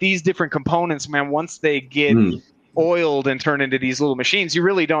so it's like these different components, man. Once they get oiled and turn into these little machines, you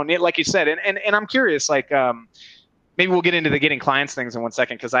really don't need, like you said, and I'm curious, like maybe we'll get into the getting clients things in one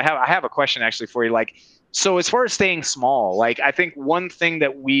second, because I have a question actually for you. Like, so as far as staying small, like I think one thing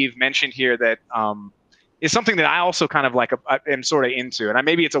that we've mentioned here that is something that I also kind of like am sort of into, and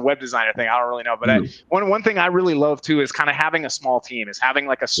maybe it's a web designer thing, I don't really know, but one thing I really love too is kind of having a small team, is having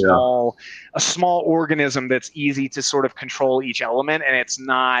like a small organism that's easy to sort of control each element, and it's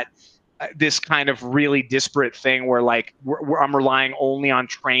not this kind of really disparate thing where like I'm relying only on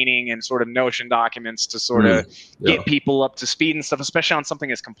training and sort of Notion documents to sort of get people up to speed and stuff, especially on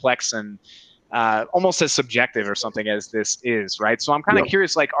something as complex and almost as subjective or something as this is, right? So I'm kind of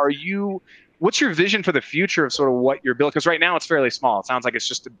curious, like, what's your vision for the future of sort of what you're building? Because right now it's fairly small. It sounds like it's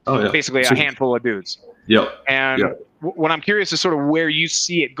just basically a handful of dudes. And what I'm curious is sort of where you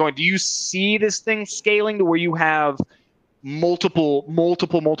see it going. Do you see this thing scaling to where you have multiple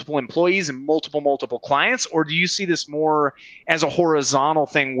employees and multiple clients, or do you see this more as a horizontal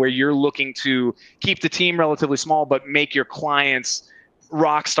thing where you're looking to keep the team relatively small but make your clients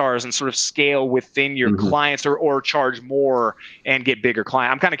rock stars and sort of scale within your clients, or charge more and get bigger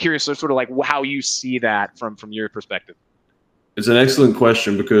clients? I'm kind of curious, sort of like how you see that from your perspective. It's an excellent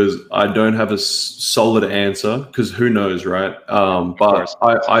question because I don't have a solid answer because who knows, right? But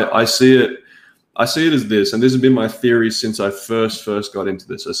I see it. I see it as this, and this has been my theory since I first got into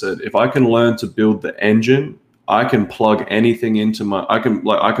this. I said, if I can learn to build the engine, I can plug anything into I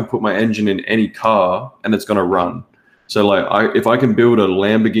can put my engine in any car and it's going to run. So like if I can build a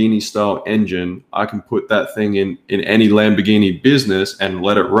Lamborghini style engine, I can put that thing in any Lamborghini business and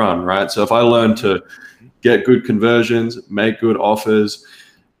let it run, right? So if I learn to get good conversions, make good offers,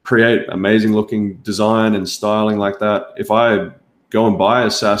 create amazing looking design and styling like that, if I go and buy a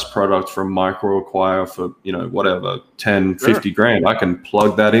SaaS product from MicroAcquire for, whatever, 10, 50 grand, I can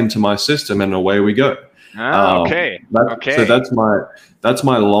plug that into my system and away we go. Okay. So that's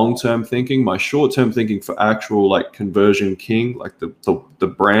my long-term thinking. My short-term thinking for actual like conversion king, like the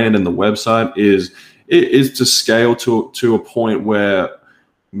brand and the website is to scale to a point where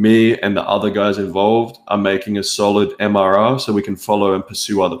me and the other guys involved are making a solid MRR so we can follow and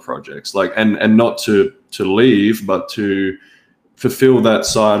pursue other projects, like, and not to leave, but to fulfill that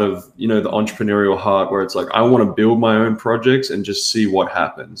side of, the entrepreneurial heart where it's like, I want to build my own projects and just see what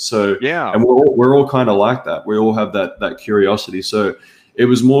happens. So, yeah. And we're all kind of like that. We all have that curiosity. So it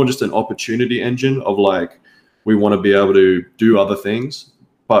was more just an opportunity engine of like, we want to be able to do other things,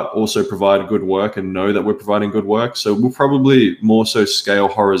 but also provide good work and know that we're providing good work. So we'll probably more so scale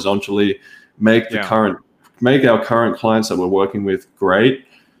horizontally, make our current clients that we're working with great,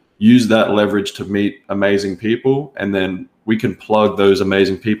 use that leverage to meet amazing people, and then we can plug those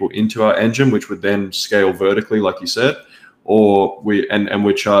amazing people into our engine, which would then scale vertically, like you said, or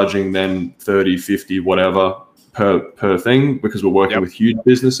we're charging then 30, 50, whatever per thing because we're working with huge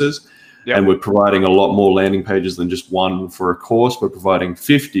businesses. Yep. And we're providing a lot more landing pages than just one for a course. We're providing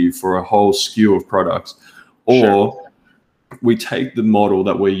 50 for a whole SKU of products. Or we take the model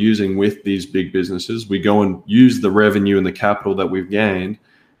that we're using with these big businesses, we go and use the revenue and the capital that we've gained,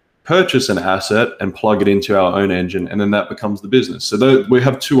 purchase an asset and plug it into our own engine, and then that becomes the business. So we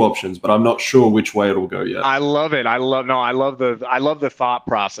have two options, but I'm not sure which way it'll go yet. I love it. I love the thought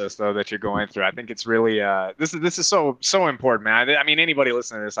process though that you're going through. I think it's really this is so important, man. I mean, anybody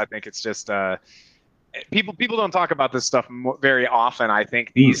listening to this, I think it's just people don't talk about this stuff very often. I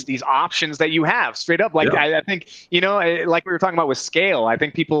think these options that you have straight up, like I think like we were talking about with scale. I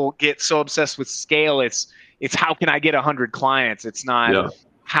think people get so obsessed with scale. It's how can I get 100 clients? It's not. Yeah.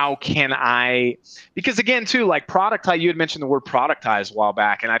 How can I, because again, too, like productize, you had mentioned the word productize a while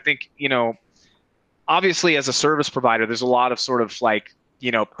back. And I think, obviously as a service provider, there's a lot of sort of like,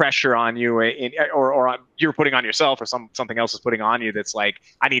 pressure on you or you're putting on yourself or something else is putting on you. That's like,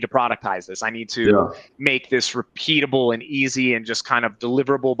 I need to productize this. I need to make this repeatable and easy and just kind of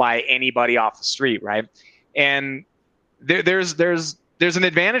deliverable by anybody off the street. Right. And there's an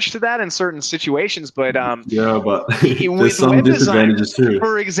advantage to that in certain situations, but but there's some disadvantages too.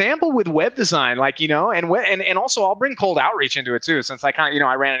 For example, with web design, like and also I'll bring cold outreach into it too, since I kind of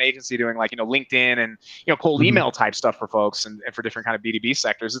I ran an agency doing like LinkedIn and cold email type stuff for folks and for different kind of B2B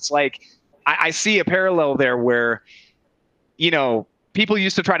sectors. It's like I see a parallel there where people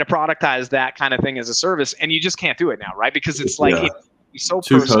used to try to productize that kind of thing as a service, and you just can't do it now, right? Because it's like it's so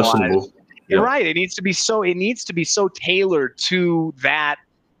too personalized. Personable. You're right. It needs to be so tailored to that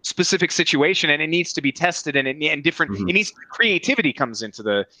specific situation, and it needs to be tested and different. It needs creativity comes into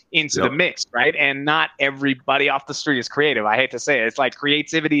the mix, right? And not everybody off the street is creative. I hate to say it. It's like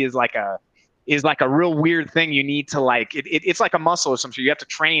creativity is like a real weird thing. You need to like it's like a muscle or something. You have to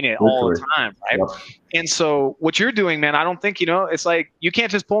train it all the time, right? Yep. And so what you're doing, man, I don't think it's like you can't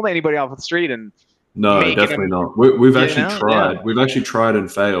just pull anybody off the street and. No, definitely not. We've actually tried. Yeah. We've actually tried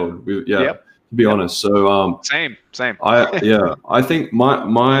and failed. To be honest. So same. I think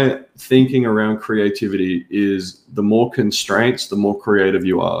my thinking around creativity is the more constraints, the more creative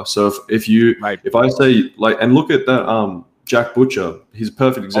you are. So if I say like, and look at that Jack Butcher, he's a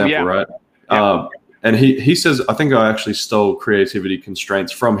perfect example, right? Yeah. And he says, I think I actually stole creativity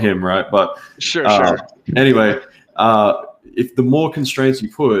constraints from him, right? But sure. Anyway. If the more constraints you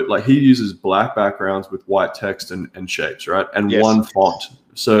put, like he uses black backgrounds with white text and shapes, right? And one font.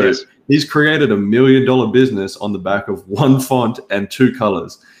 So he's created $1 million business on the back of one font and two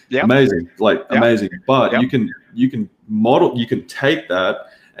colors. Yep. Amazing. Amazing. But you can take that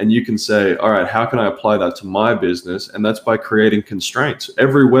and you can say, all right, how can I apply that to my business? And that's by creating constraints.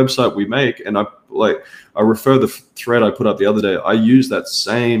 Every website we make, and I refer the thread I put up the other day, I use that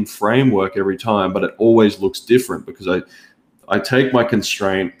same framework every time, but it always looks different because I take my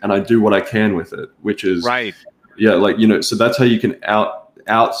constraint and I do what I can with it, which is right. Yeah, like, so that's how you can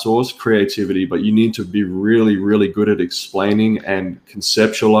outsource creativity, but you need to be really, really good at explaining and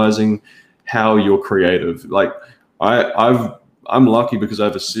conceptualizing how you're creative. Like I'm lucky because I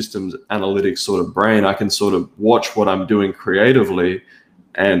have a systems analytics sort of brain. I can sort of watch what I'm doing creatively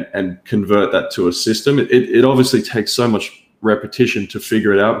and convert that to a system. It obviously takes so much repetition to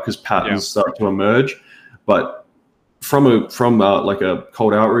figure it out because patterns start to emerge. But from like a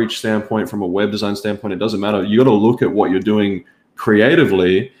cold outreach standpoint, from a web design standpoint, it doesn't matter. You got to look at what you're doing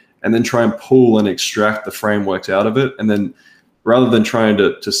creatively and then try and pull and extract the frameworks out of it. And then rather than trying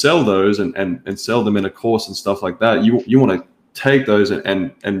to sell those and sell them in a course and stuff like that, you want to take those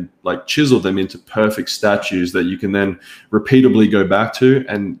and like chisel them into perfect statues that you can then repeatably go back to,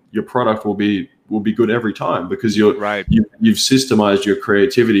 and your product will be good every time because you've systemized your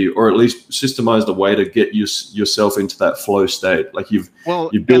creativity, or at least systemized a way to get yourself into that flow state. Like you've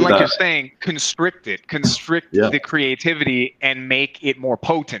built and like that. You're saying, constrict the creativity and make it more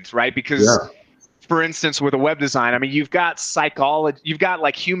potent, right? Because for instance, with a web design, I mean, you've got psychology, you've got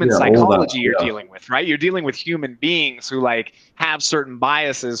like human psychology you're dealing with, right? You're dealing with human beings who like have certain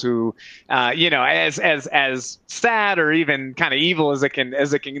biases, who, as sad or even kind of evil as it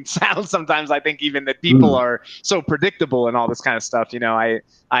can sound sometimes, I think even that people are so predictable and all this kind of stuff.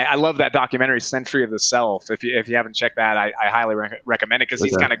 I love that documentary Century of the Self. If you haven't checked that, I highly recommend it, because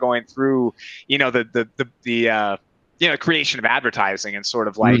he's kind of going through, the creation of advertising and sort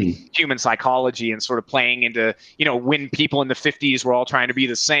of like human psychology, and sort of playing into, when people in the 50s were all trying to be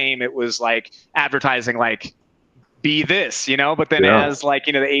the same, it was like advertising, like, be this, but then as like,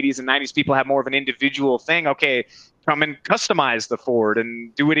 the 80s and 90s, people have more of an individual thing. Okay, come and customize the Ford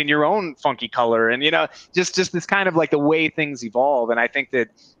and do it in your own funky color. And, just this kind of like the way things evolve. And I think that,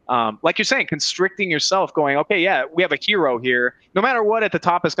 like you're saying, constricting yourself, going, okay, we have a hero here. No matter what, at the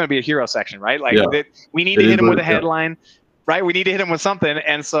top, it's going to be a hero section, right? Like we need to hit him with a headline, right? We need to hit him with something.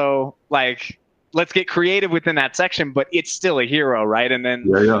 And so like, let's get creative within that section, but it's still a hero, right? And then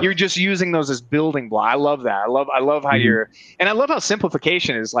you're just using those as building blocks. I love that. I love how and I love how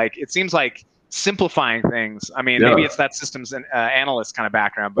simplification is like, it seems like simplifying things. I mean, maybe it's that systems and analyst kind of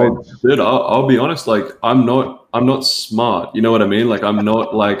background, but dude, I'll be honest. Like, I'm not smart. You know what I mean? Like, I'm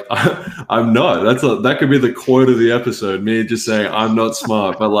not like, I'm not. That could be the quote of the episode. Me just saying I'm not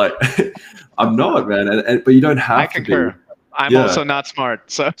smart, but like, I'm not, man. But you don't have to be. I'm also not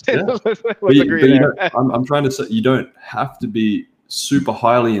smart. So let's agree there. I'm trying to say, you don't have to be super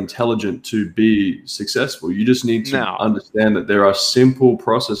highly intelligent to be successful. You just need to understand that there are simple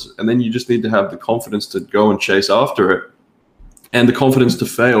processes, and then you just need to have the confidence to go and chase after it, and the confidence to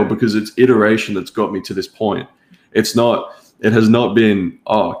fail, because it's iteration that's got me to this point. It has not been,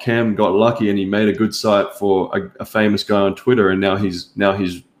 Cam got lucky and he made a good site for a famous guy on Twitter, and now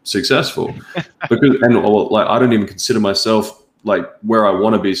he's successful. Because I don't even consider myself like where I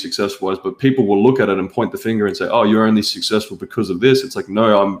want to be successful as, but people will look at it and point the finger and say, oh, you're only successful because of this. It's like,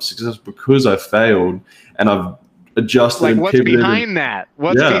 no, I'm successful because I failed and I've adjusted. Like, what's behind that?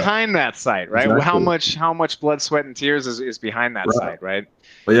 What's behind that site, right? Exactly. How much blood, sweat, and tears is behind that site, right?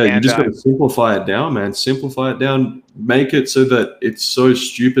 But you just got to simplify it down, man. Simplify it down. Make it so that it's so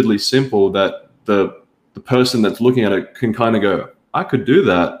stupidly simple that the person that's looking at it can kind of go, I could do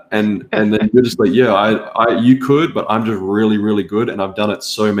that, and then you're just like, you could, but I'm just really, really good, and I've done it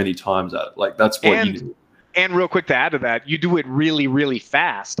so many times at it. Like, that's what you do. And real quick to add to that, you do it really, really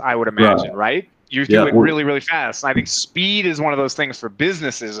fast, I would imagine, right? You do it really, really fast. I think speed is one of those things for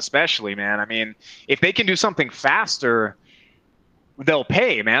businesses, especially, man. I mean, if they can do something faster, they'll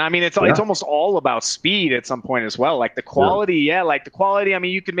pay, man. I mean, it's almost all about speed at some point as well. Like the quality, I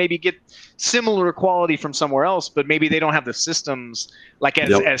mean, you could maybe get similar quality from somewhere else, but maybe they don't have the systems like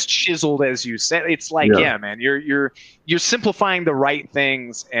as chiseled as you said. It's like, man, you're simplifying the right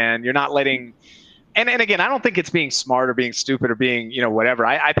things, and you're not letting. And again, I don't think it's being smart or being stupid or being whatever.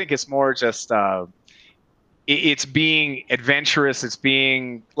 I think it's more just it's being adventurous. It's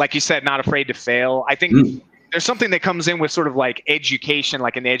being, like you said, not afraid to fail. I think. There's something that comes in with sort of like education,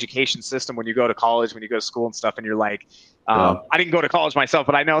 like in the education system when you go to college, when you go to school and stuff, and you're like, I didn't go to college myself,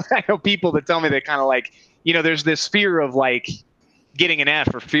 but I know people that tell me that kind of like, there's this fear of like getting an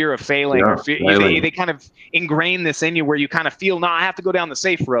F, or fear of failing, or they kind of ingrain this in you where you kind of feel, no, I have to go down the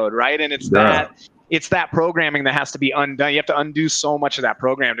safe road, right? And it's that it's that programming that has to be undone. You have to undo so much of that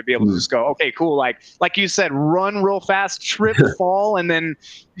program to be able to just go, okay, cool. Like you said, run real fast, trip, fall, and then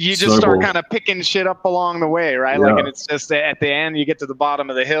you just start kind of picking shit up along the way, right? Like, and it's just at the end, you get to the bottom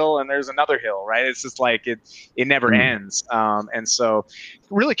of the hill and there's another hill, right? It's just like it never ends. And so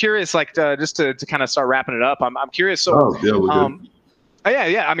really curious, like just to kind of start wrapping it up. I'm curious. So,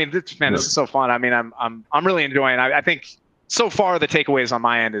 yeah. I mean, this is so fun. I mean, I'm really enjoying it. I think so far the takeaways on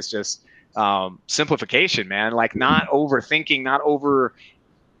my end is just simplification, man. Like not overthinking,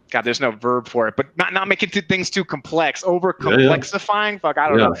 God, there's no verb for it, but not making things too complex, over complexifying. Fuck, I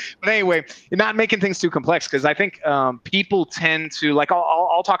don't know. But anyway, not making things too complex, because I think people tend to, like,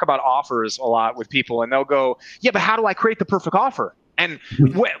 I'll talk about offers a lot with people, and they'll go, yeah, but how do I create the perfect offer? And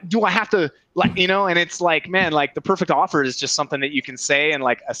what do I have to, like, you know? And it's like, man, like the perfect offer is just something that you can say in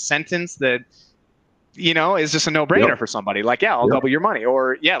like a sentence that, you know, is just a no-brainer for somebody. Like, yeah, I'll double your money,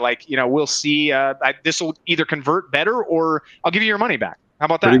 or yeah, like, you know, we'll see. This will either convert better, or I'll give you your money back. How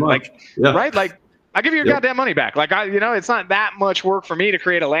about that? Like, right? Like, I'll give you your goddamn money back. Like, you know, it's not that much work for me to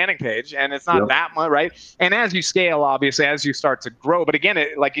create a landing page, and it's not that much, right? And as you scale, obviously, as you start to grow, but again,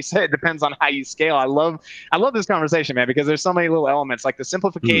 like you said, it depends on how you scale. I love this conversation, man, because there's so many little elements, like the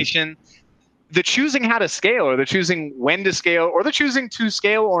simplification, the choosing how to scale, or the choosing when to scale, or the choosing to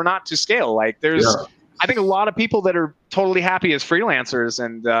scale or not to scale. Like, there's, I think a lot of people that are totally happy as freelancers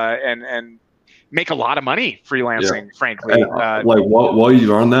and make a lot of money freelancing, frankly. Like, while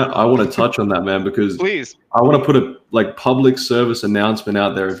you're on that, I want to touch on that, man, because please, I want to put a like public service announcement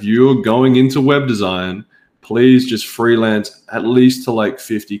out there. If you're going into web design, please just freelance at least to like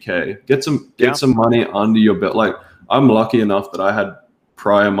 50K. Get some money under your belt. Like, I'm lucky enough that I had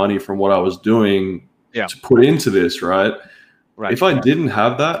prior money from what I was doing to put into this, right? If I didn't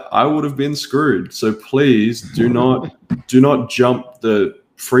have that, I would have been screwed. So please do not jump the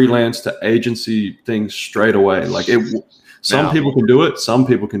freelance to agency thing straight away. Like, some people can do it, some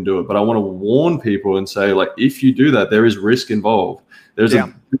people can do it, but I want to warn people and say, like, if you do that, there is risk involved.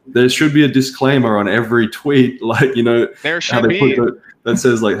 There should be a disclaimer on every tweet, like, you know, there should be that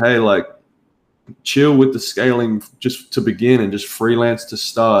says like, hey, like, chill with the scaling just to begin, and just freelance to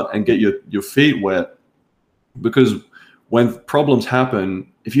start and get your feet wet, because when problems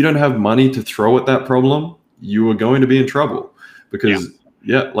happen, if you don't have money to throw at that problem, you are going to be in trouble, because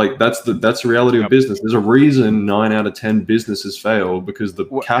like that's the reality of business. There's a reason 9 out of 10 businesses fail, because the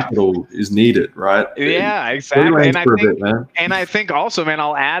capital is needed, right? Yeah, exactly. And I think also, man,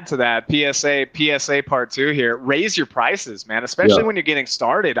 I'll add to that PSA part 2 here. Raise your prices, man, especially when you're getting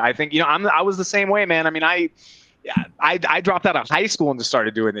started. I think, you know, I was the same way, man. I mean, I dropped out of high school and just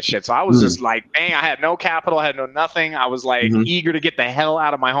started doing this shit. So I was just like, dang, I had no capital, I had no nothing. I was like eager to get the hell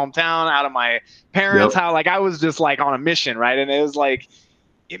out of my hometown, out of my parents' house. Like, I was just like on a mission, right? And it was like,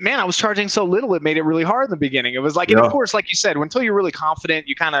 man, I was charging so little, it made it really hard in the beginning. It was like, and of course, like you said, until you're really confident,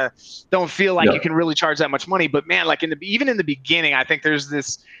 you kind of don't feel like you can really charge that much money. But man, like even in the beginning, I think there's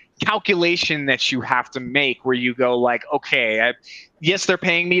this calculation that you have to make where you go like, okay, yes, they're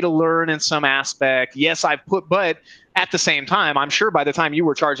paying me to learn in some aspect. Yes, but at the same time, I'm sure by the time you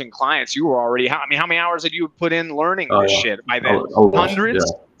were charging clients, you were already, how many hours did you put in learning this shit by then?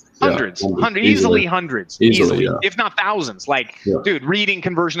 Hundreds? Hundreds, easily hundreds, if not thousands. Like, dude, reading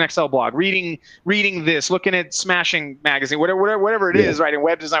Conversion Excel blog, reading this, looking at Smashing magazine, whatever it is, right, in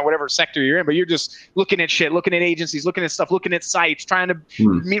web design, whatever sector you're in. But you're just looking at shit, looking at agencies, looking at stuff, looking at sites, trying to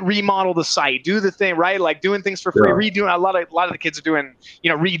remodel the site, do the thing, right, like doing things for free, redoing. A lot of the kids are doing,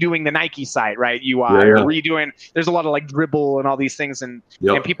 you know, redoing the Nike site, right, UI, or redoing. There's a lot of like Dribble and all these things, and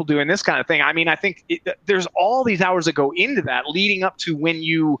people doing this kind of thing. I mean, I think there's all these hours that go into that, leading up to when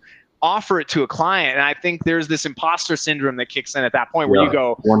you offer it to a client. And I think there's this imposter syndrome that kicks in at that point where you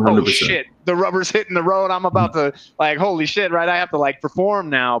go, 100%. Oh shit, the rubber's hitting the road. I'm about to, like, holy shit, right? I have to like perform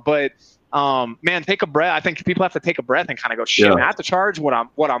now. But man, take a breath. I think people have to take a breath and kind of go, shit, man, I have to charge what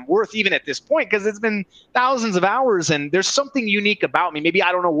I'm worth even at this point, because it's been thousands of hours and there's something unique about me. Maybe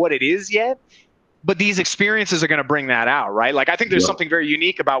I don't know what it is yet, but these experiences are going to bring that out, right? Like, I think there's something very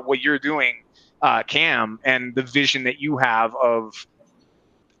unique about what you're doing, Cam, and the vision that you have of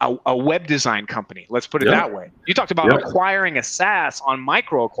a web design company. Let's put it that way. You talked about acquiring a SaaS on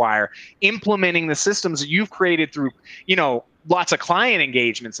MicroAcquire, implementing the systems that you've created through, you know, lots of client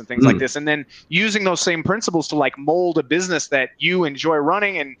engagements and things like this, and then using those same principles to like mold a business that you enjoy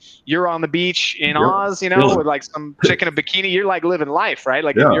running, and you're on the beach in Oz, you know, with like some chick in a bikini. You're like living life, right?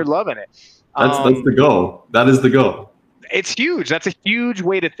 Like you're loving it. That's the goal. That is the goal. It's huge. That's a huge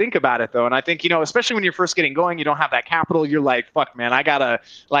way to think about it, though. And I think, especially when you're first getting going, you don't have that capital. You're like, fuck, man, I gotta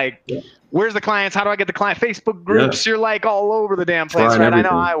where's the clients? How do I get the client? Facebook groups. You're like all over the damn place, right? Everything. I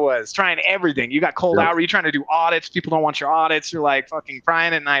know I was trying everything. You got cold outreach. You're trying to do audits. People don't want your audits. You're like fucking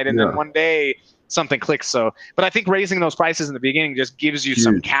crying at night. And then one day something clicks. So, but I think raising those prices in the beginning just gives you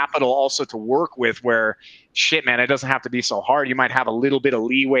some capital also to work with where shit, man, it doesn't have to be so hard. You might have a little bit of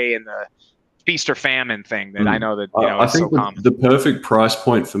leeway in the feast or famine thing that I know that I think so common. The perfect price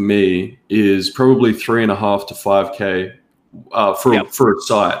point for me is probably 3.5 to 5K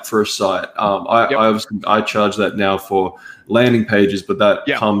for a site. I charge that now for landing pages, but that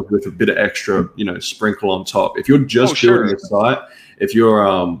comes with a bit of extra, sprinkle on top. If you're just building a site, if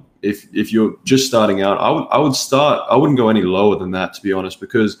you're just starting out, I wouldn't go any lower than that, to be honest,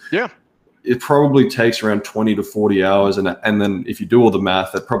 because it probably takes around 20 to 40 hours. And then if you do all the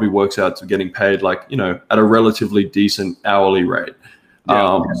math, that probably works out to getting paid at a relatively decent hourly rate.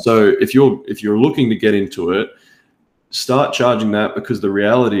 So if you're looking to get into it, start charging that, because the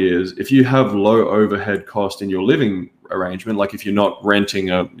reality is if you have low overhead cost in your living arrangement, like if you're not renting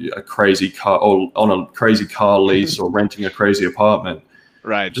a crazy car or on a crazy car lease or renting a crazy apartment,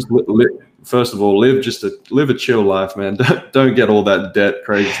 right? Just first of all, live a chill life, man. Don't get all that debt,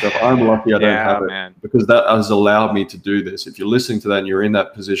 crazy stuff. I'm lucky I don't have it, because that has allowed me to do this. If you're listening to that and you're in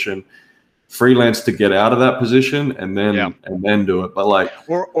that position, freelance to get out of that position and then do it. But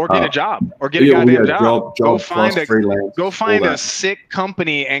or get a job, or get a goddamn job. Go find a sick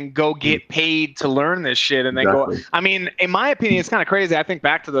company and go get paid to learn this shit, and then go. I mean, in my opinion, it's kind of crazy. I think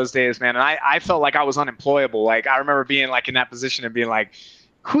back to those days, man, and I felt like I was unemployable. Like I remember being like in that position and being like,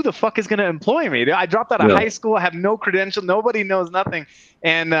 who the fuck is going to employ me? I dropped out of high school. I have no credential. Nobody knows nothing.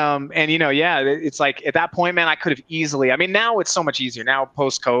 And it's like at that point, man, I could have easily, I mean, now it's so much easier now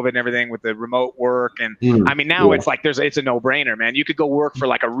post COVID and everything with the remote work. And I mean, now it's like, it's a no brainer, man. You could go work for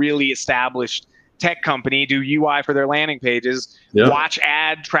like a really established tech company, do UI for their landing pages, watch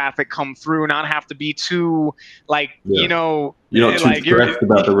ad traffic come through, not have to be too you're not too stressed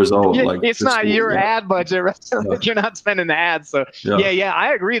about the result. It's not your ad budget, right? You're not spending the ads. So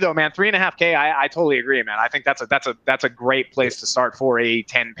I agree though, man. 3.5K, I totally agree, man. I think that's a great place to start for a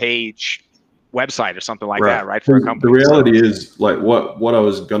 10-page website or something like that, right? For a company. The reality is, like, what I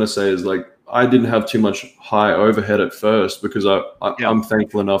was gonna say is, like, I didn't have too much high overhead at first because I'm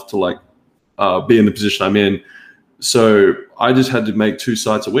thankful enough to be in the position I'm in. So I just had to make 2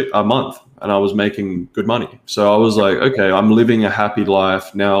 sites a month, and I was making good money. So I was like, okay, I'm living a happy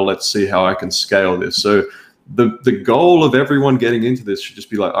life. Now let's see how I can scale this. So the goal of everyone getting into this should just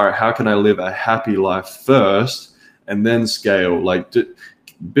be like, all right, how can I live a happy life first and then scale? Like,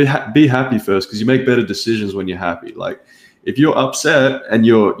 be happy first, because you make better decisions when you're happy. Like, if you're upset and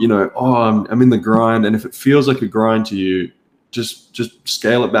you're, I'm in the grind, and if it feels like a grind to you, just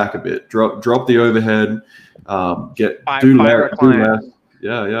scale it back a bit. Drop the overhead. Do less.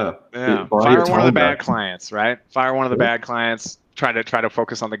 Yeah. Fire one of the bad clients, right? Fire one of the bad clients. Try to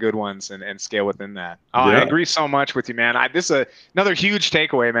focus on the good ones and scale within that. I agree so much with you, man. This is another huge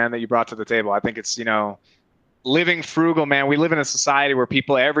takeaway, man, that you brought to the table. I think it's, living frugal, man. We live in a society where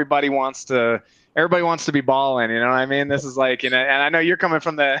everybody wants to be balling, you know what I mean? This is like, and I know you're coming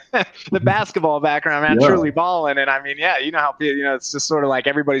from the basketball background, man, truly balling. And I mean, you know how, it's just sort of like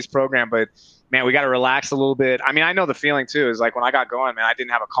everybody's program, but man, we got to relax a little bit. I mean, I know the feeling too, is like when I got going, man, I didn't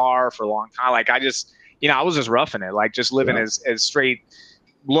have a car for a long time. Like I just, I was just roughing it, like just living as straight,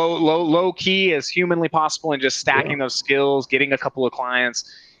 low key as humanly possible, and just stacking those skills, getting a couple of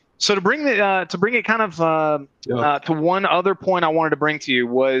clients. So to bring it kind of to one other point I wanted to bring to you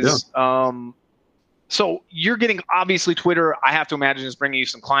was, so you're getting, obviously Twitter, I have to imagine, is bringing you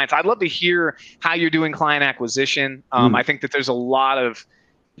some clients. I'd love to hear how you're doing client acquisition. I think that there's a lot of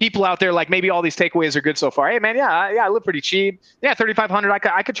people out there, like maybe all these takeaways are good so far. Hey man, I live pretty cheap. Yeah,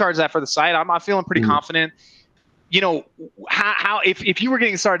 $3,500. I could charge that for the site. I'm feeling pretty confident. How if you were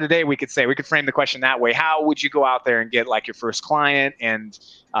getting started today, we could frame the question that way. How would you go out there and get like your first client, and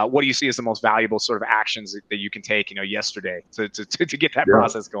what do you see as the most valuable sort of actions that you can take, yesterday to get that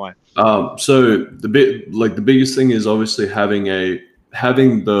process going? So the biggest thing is obviously having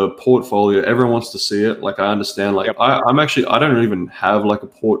the portfolio. Everyone wants to see it. Like, I understand, like I don't even have like a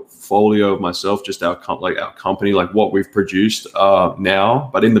portfolio of myself, just our company, like what we've produced now.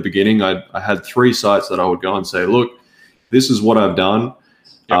 But in the beginning, I had 3 sites that I would go and say, look, this is what I've done.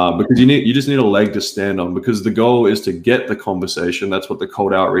 Because you just need a leg to stand on, because the goal is to get the conversation. That's what the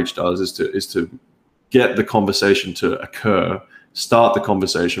cold outreach does, is to get the conversation to occur. start the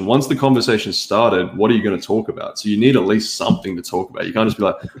conversation. Once the conversation started, what are you going to talk about? So you need at least something to talk about. You can't just be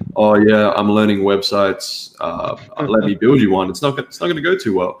like, oh yeah, I'm learning websites. Let me build you one. It's not going to go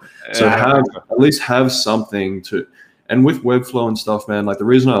too well. So at least have something to. And with Webflow and stuff, man, like the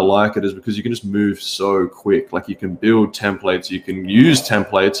reason I like it is because you can just move so quick. Like you can build templates, you can use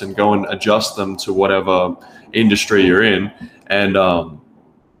templates and go and adjust them to whatever industry you're in.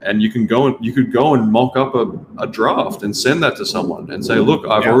 And you could go and mock up a draft and send that to someone and say, look,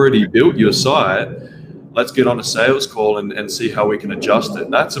 I've already built your site. Let's get on a sales call and see how we can adjust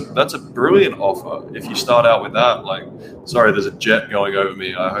it. That's a brilliant offer. If you start out with that, like, sorry, there's a jet going over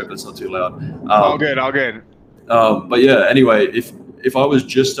me. I hope it's not too loud. All good. But yeah, anyway, if I was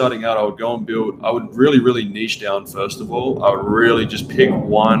just starting out, I would go and build. I would really niche down. First of all, I would really just pick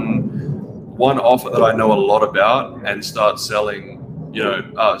one offer that I know a lot about and start selling.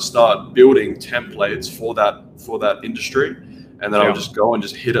 Start building templates for that industry, and then I would just go and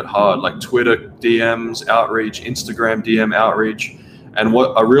just hit it hard, like Twitter DMs outreach, Instagram DM outreach. And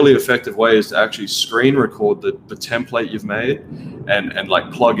what a really effective way is to actually screen record the template you've made and like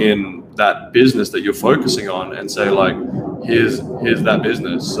plug in that business that you're focusing on and say like, here's that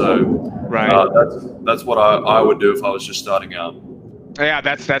business. So that's what I would do if I was just starting out. Yeah,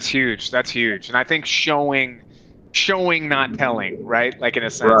 that's huge. That's huge. And I think showing not telling, right? Like in a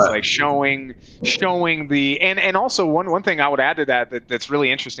sense, like showing the and also one thing I would add to that's really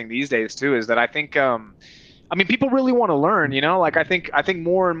interesting these days too is that I think people really want to learn, like I think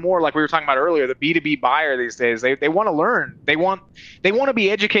more and more, like we were talking about earlier, the B2B buyer these days, they want to learn. They want to be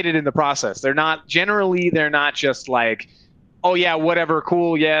educated in the process. They're not just like, oh yeah, whatever,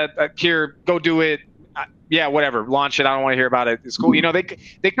 cool, yeah, here, go do it. Yeah, whatever, launch it. I don't want to hear about it. It's cool.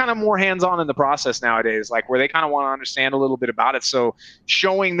 They kind of more hands-on in the process nowadays, like where they kind of want to understand a little bit about it. So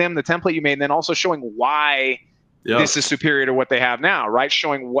showing them the template you made, and then also showing why this is superior to what they have now, right?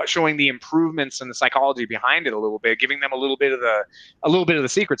 Showing the improvements and the psychology behind it a little bit, giving them a little bit of the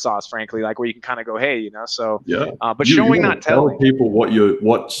secret sauce, frankly, like where you can kind of go, hey, So but showing, not telling. Tell people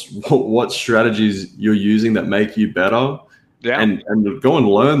what strategies you're using that make you better. Yeah, and go and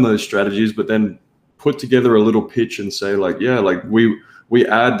learn those strategies, but then put together a little pitch and say like, yeah, like we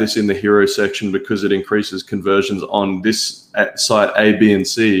add this in the hero section because it increases conversions on this site A, B, and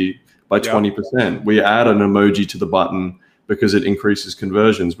C by 20%. We add an emoji to the button because it increases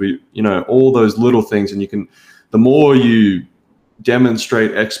conversions. All those little things, and the more you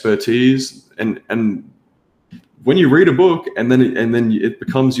demonstrate expertise, and when you read a book and then it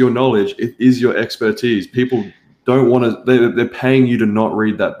becomes your knowledge, it is your expertise. People don't want to. They're paying you to not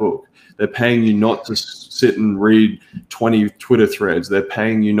read that book. They're paying you not to sit and read 20 Twitter threads. They're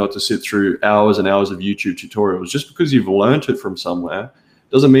paying you not to sit through hours and hours of YouTube tutorials. Just because you've learned it from somewhere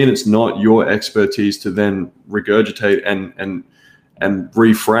doesn't mean it's not your expertise to then regurgitate and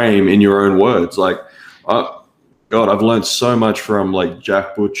reframe in your own words. Like, God, I've learned so much from like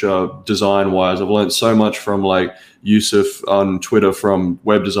Jack Butcher design wise. I've learned so much from like Yusuf on Twitter from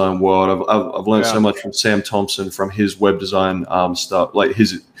Web Design World. I've learned so much from Sam Thompson from his web design stuff. Like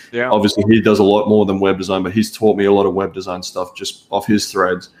obviously he does a lot more than web design, but he's taught me a lot of web design stuff just off his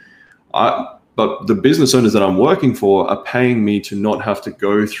threads. But the business owners that I'm working for are paying me to not have to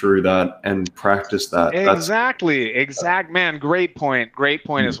go through that and practice that. Exactly. Man, great point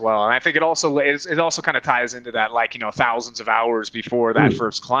as well. And I think it also kind of ties into that, like, thousands of hours before that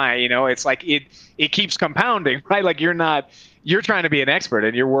first client, it's like it keeps compounding, right? Like you're trying to be an expert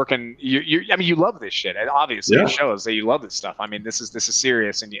and you're working, you love this shit. And obviously it shows that you love this stuff. I mean, this is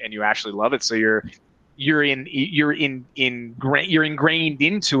serious and you actually love it. So you're ingrained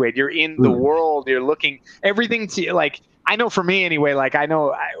into it. You're in the world. You're looking everything to, like, I know for me anyway, like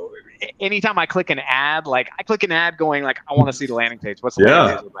anytime I click an ad, like I click an ad going like, I want to see the landing page. What's the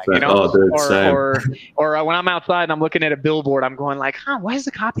landing page look like? Or when I'm outside and I'm looking at a billboard, I'm going like, why is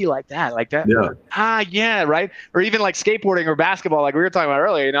the copy like that? Like that? Yeah. Right. Or even like skateboarding or basketball, like we were talking about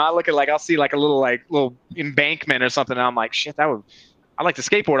earlier, I look at I'll see like a little embankment or something. And I'm like, shit, I like to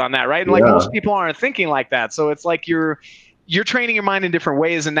skateboard on that, right? And like most people aren't thinking like that. So it's like you're training your mind in different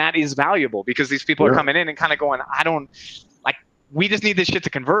ways, and that is valuable because these people are coming in and kind of going, we just need this shit to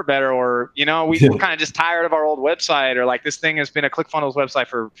convert better, or we're kind of just tired of our old website, or like this thing has been a ClickFunnels website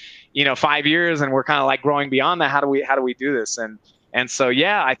for 5 years, and we're kind of like growing beyond that. How do we do this? And so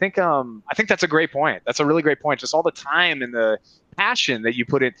I think that's a great point. That's a really great point. Just all the time and the passion that you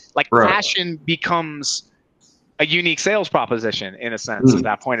put in, like passion becomes a unique sales proposition in a sense at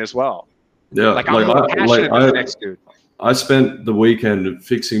that point as well. Yeah, like I'm more passionate than the next dude. I spent the weekend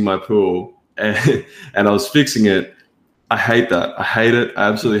fixing my pool, and I was fixing it I hate that. I hate it. I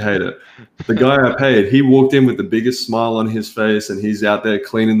absolutely hate it. The guy I paid, he walked in with the biggest smile on his face, and he's out there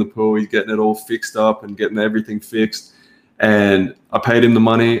cleaning the pool. He's getting it all fixed up and getting everything fixed. And I paid him the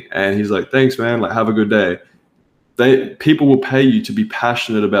money, and he's like, "Thanks, man. Like, have a good day." People will pay you to be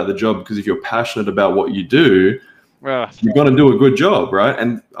passionate about the job, because if you're passionate about what you do, you're going to do a good job, right?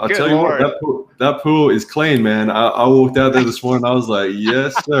 And I'll tell you what, that pool is clean, man. I walked out there this morning. I was like,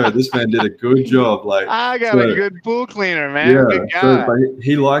 yes, sir. This man did a good job. Like, I got a good pool cleaner, man. Yeah, good guy. So,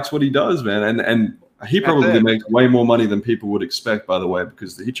 he likes what he does, man. And he probably makes way more money than people would expect, by the way,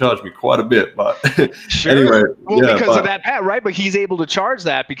 because he charged me quite a bit. But sure. Anyway, because of that, Pat, right? But he's able to charge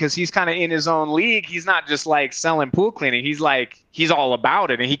that because he's kind of in his own league. He's not just like selling pool cleaning. He's all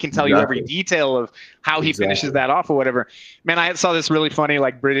about it, and he can tell you every detail of how he finishes that off or whatever. Man, I saw this really funny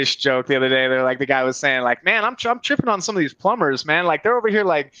like British joke the other day. They're like, the guy was saying like, man, I'm tripping on some of these plumbers, man. Like they're over here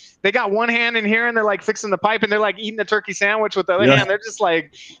like they got one hand in here and they're like fixing the pipe and they're like eating a turkey sandwich with the other hand. They're just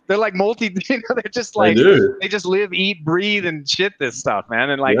like they're just like they just live, eat, breathe, and shit this stuff, man.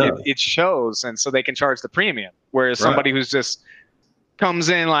 And like it shows, and so they can charge the premium. Whereas somebody who's just comes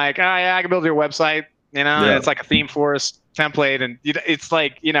in like, oh yeah, I can build your website, you know, and it's like a theme forest template, and it's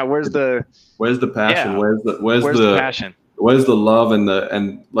like, you know, where's the passion? Where's the passion? Where's the love and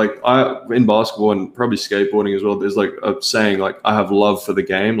like in basketball and probably skateboarding as well, there's like a saying like, I have love for the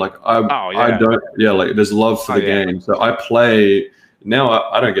game. Like I don't like there's love for the game. So I play now.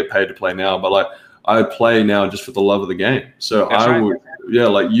 I don't get paid to play now, but like I play now just for the love of the game. So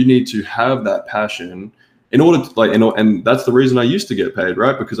like you need to have that passion in order to like, and that's the reason I used to get paid,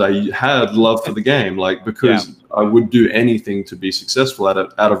 right? Because I had love for the game, like because I would do anything to be successful at it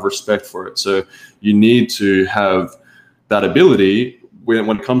out of respect for it. So you need to have that ability when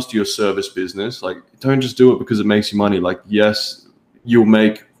it comes to your service business. Like, don't just do it because it makes you money. Like, yes, you'll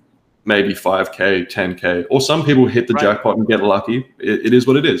make maybe 5K, 10K, or some people hit the jackpot and get lucky. It is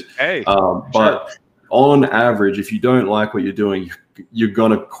what it is. But on average, if you don't like what you're doing, you're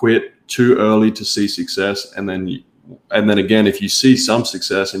gonna quit too early to see success, and then again, if you see some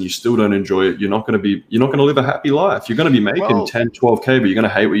success and you still don't enjoy it, you're not going to live a happy life. You're going to be making 10, 12K, but you're going to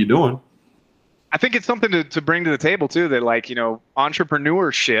hate what you're doing. I think it's something to bring to the table too, that like, you know,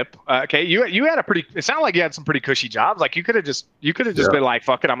 entrepreneurship. Okay, you had it sounded like you had some pretty cushy jobs. Like you could have just been like,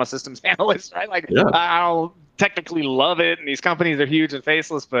 fuck it, I'm a systems analyst, right? Like I don't technically love it, and these companies are huge and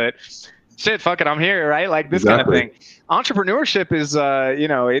faceless, but shit, fuck it, I'm here, right? Like this kind of thing. Entrepreneurship is, you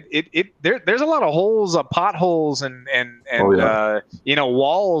know, there's a lot of holes, potholes, and you know,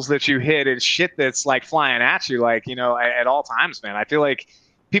 walls that you hit, and shit that's like flying at you, like, you know, at all times, man. I feel like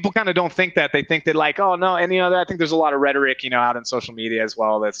people kind of don't think that. They think that like, oh no, and you know, I think there's a lot of rhetoric, you know, out in social media as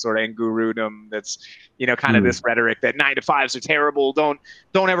well, that's sort of in gurudom, that's, you know, kind of this rhetoric that 9-to-5s are terrible. Don't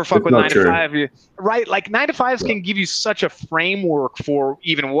ever fuck with 9-to-5, right? Like 9-to-5s can give you such a framework for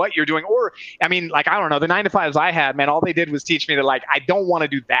even what you're doing. Or I mean, like, I don't know, the 9-to-5s I had, man, all they did was teach me that like, I don't want to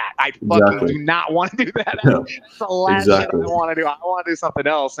do that. I fucking do not want to do that. That's the last shit I want to do. I want to do something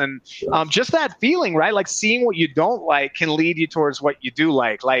else. And just that feeling, right? Like seeing what you don't like can lead you towards what you do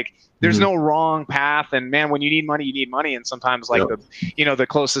like. Like there's no wrong path, and man, when you need money, and sometimes like the, you know, the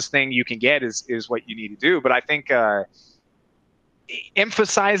closest thing you can get is what you need to do. But I think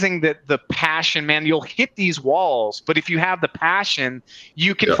emphasizing that the passion, man, you'll hit these walls, but if you have the passion,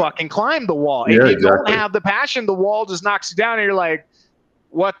 you can fucking climb the wall. If you don't have the passion, the wall just knocks you down, and you're like,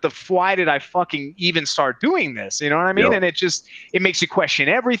 why did I fucking even start doing this? You know what I mean? And it makes you question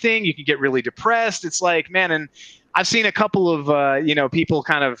everything. You can get really depressed. It's like, man, and I've seen a couple of, you know, people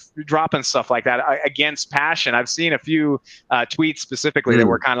kind of dropping stuff like that against passion. I've seen a few tweets specifically that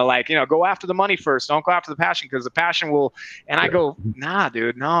were kind of like, you know, go after the money first. Don't go after the passion, because the passion will. And I go, nah,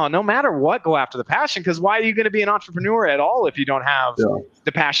 dude, no matter what, go after the passion, because why are you going to be an entrepreneur at all if you don't have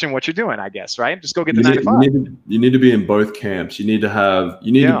the passion what you're doing, I guess, right? Just go get the 9-to-5. You need to be in both camps. You need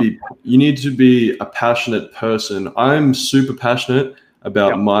to be a passionate person. I'm super passionate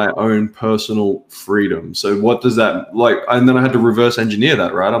about my own personal freedom. So what does that like? And then I had to reverse engineer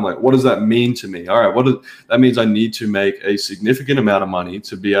that, right? I'm like, what does that mean to me? All right, that means I need to make a significant amount of money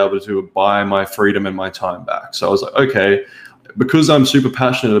to be able to buy my freedom and my time back. So I was like, okay, because I'm super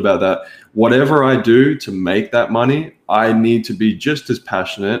passionate about that, whatever I do to make that money, I need to be just as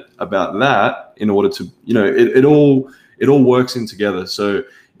passionate about that in order to, you know, it all works in together. So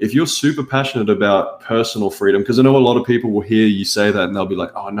if you're super passionate about personal freedom, because I know a lot of people will hear you say that and they'll be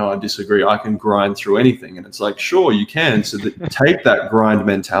like, oh no, I disagree. I can grind through anything. And it's like, sure, you can. So take that grind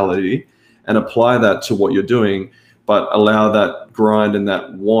mentality and apply that to what you're doing, but allow that grind and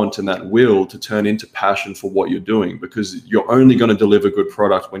that want and that will to turn into passion for what you're doing, because you're only going to deliver good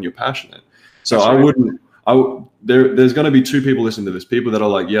product when you're passionate. So there's going to be two people listening to this. People that are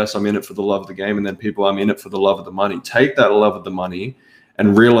like, yes, I'm in it for the love of the game, and then people, I'm in it for the love of the money. Take that love of the money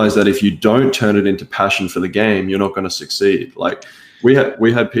and realize that if you don't turn it into passion for the game, you're not going to succeed. Like we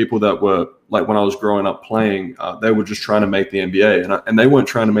had people that were like, when I was growing up playing, they were just trying to make the NBA, and they weren't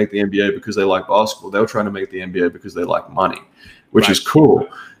trying to make the NBA because they like basketball. They were trying to make the NBA because they like money, which is cool.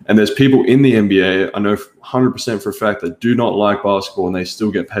 And there's people in the NBA, I know 100% for a fact, that do not like basketball and they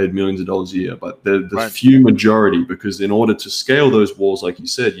still get paid millions of dollars a year. But they're the few majority, because in order to scale those walls, like you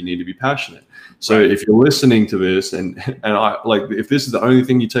said, you need to be passionate. So if you're listening to this and I like, if this is the only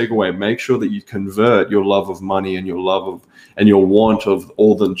thing you take away, make sure that you convert your love of money and your love of and your want of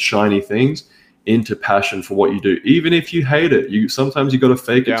all the shiny things into passion for what you do. Even if you hate it, sometimes you got to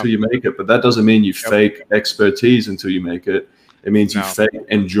fake it till you make it. But that doesn't mean you fake expertise until you make it. It means you fake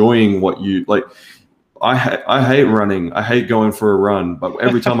enjoying what you like. I hate running. I hate going for a run. But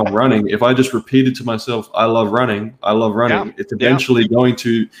every time I'm running, if I just repeat it to myself, I love running. I love running. Yeah. It's eventually going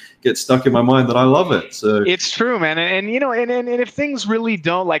to get stuck in my mind that I love it. So it's true, man. And you know, and if things really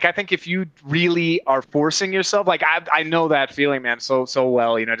don't, like, I think if you really are forcing yourself, like I know that feeling, man, so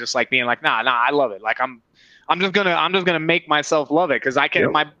well. You know, just like being like, nah, I love it. Like I'm just gonna make myself love it, because I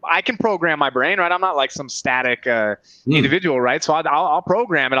can program my brain, right? I'm not like some static individual, right? So I'll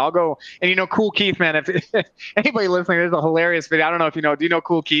program it. I'll go, and you know, Cool Keith, man. If anybody listening, there's a hilarious video. I don't know if you know. Do you know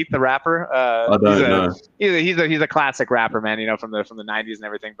Cool Keith, the rapper? I don't know. He's a classic rapper, man. You know, from the 90s and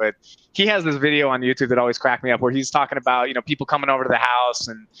everything. But he has this video on YouTube that always cracked me up, where he's talking about, you know, people coming over to the house,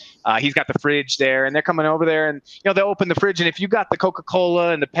 and he's got the fridge there, and they're coming over there, and you know, they open the fridge, and if you got the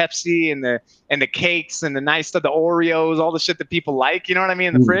Coca-Cola and the Pepsi and the cakes and the nice stuff, the Oreos, all the shit that people like, you know what I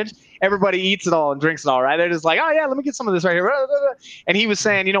mean, in the fridge, everybody eats it all and drinks it all, right? They're just like, oh yeah, let me get some of this right here. And he was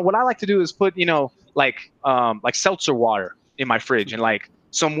saying, you know, what I like to do is put, you know, like seltzer water in my fridge, and like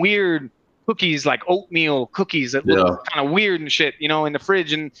some weird cookies, like oatmeal cookies that look kind of weird and shit, you know, in the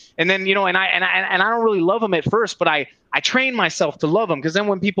fridge, and then, you know, and I don't really love them at first, but I train myself to love them, because then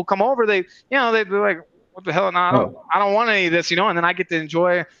when people come over, they're like, what the hell? No, I don't want any of this, you know, and then I get to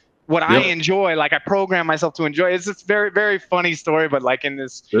enjoy what I enjoy. Like, I program myself to enjoy. It's this very, very funny story, but like in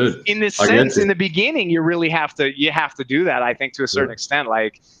this sense, in the beginning, you really have to do that, I think, to a certain extent.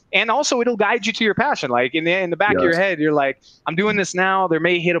 Like, and also it'll guide you to your passion. Like in the back of your head, you're like, I'm doing this now. There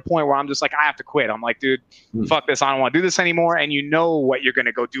may hit a point where I'm just like, I have to quit. I'm like, dude, fuck this. I don't want to do this anymore. And you know what you're going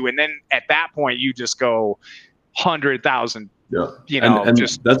to go do. And then at that point, you just go 100,000. You know, and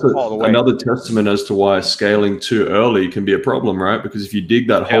just that's all the way. Another testament as to why scaling too early can be a problem, right? Because if you dig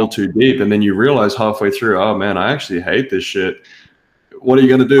that hole too deep and then you realize halfway through, oh man, I actually hate this shit, what are you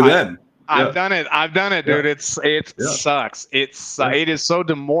going to do then? I've done it, dude. It sucks. It is so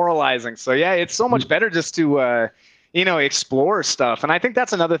demoralizing. So yeah, it's so much better just to you know, explore stuff. And I think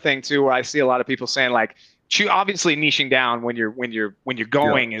that's another thing too, where I see a lot of people saying, like, obviously niching down when you're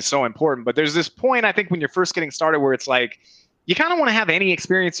going is so important. But there's this point, I think, when you're first getting started, where it's like, you kind of want to have any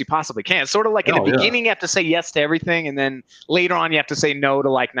experience you possibly can. It's sort of like in the beginning, you have to say yes to everything, and then later on, you have to say no to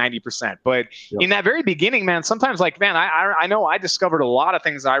like 90%. But in that very beginning, man, sometimes, like, man, I know I discovered a lot of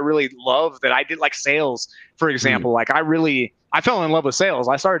things that I really love that I did, like sales, for example. Like, I fell in love with sales.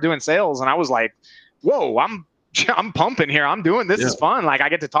 I started doing sales, and I was like, whoa, I'm pumping here. I'm doing this is fun. Like, I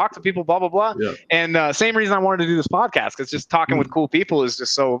get to talk to people, blah, blah, blah. And same reason I wanted to do this podcast, because just talking with cool people is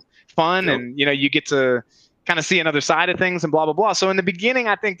just so fun. And, you know, you get to kind of see another side of things and blah, blah, blah. So in the beginning,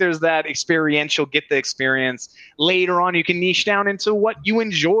 I think there's that experiential, get the experience. Later on, you can niche down into what you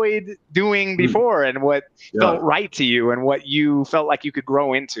enjoyed doing before and what felt right to you and what you felt like you could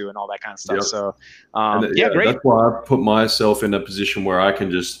grow into and all that kind of stuff. So, great. That's why I put myself in a position where I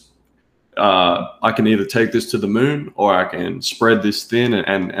can just, I can either take this to the moon, or I can spread this thin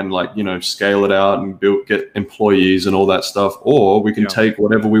and like, you know, scale it out and get employees and all that stuff. Or we can take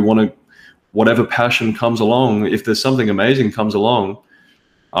whatever we want to, whatever passion comes along. If there's something amazing comes along,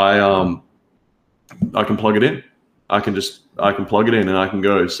 I can plug it in. I can plug it in and I can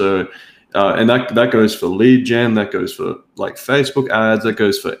go. So, and that goes for lead gen, that goes for like Facebook ads, that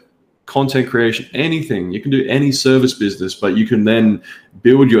goes for content creation, anything. You can do any service business, but you can then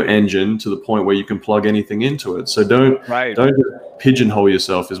build your engine to the point where you can plug anything into it. So don't just pigeonhole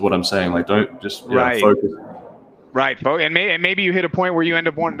yourself, is what I'm saying. Like, don't just focus. Right, and maybe you hit a point where you end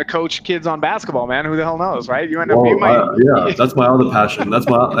up wanting to coach kids on basketball, man. Who the hell knows, right? You end up, that's my other passion. That's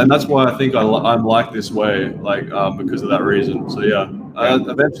why I think I'm like this way, like because of that reason. So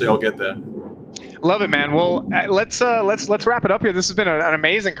eventually I'll get there. Love it, man. Well, let's wrap it up here. This has been an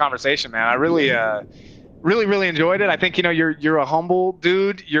amazing conversation, man. I really enjoyed it. I think, you know, you're a humble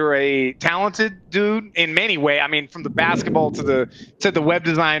dude. You're a talented dude, in many ways. I mean, from the basketball to the web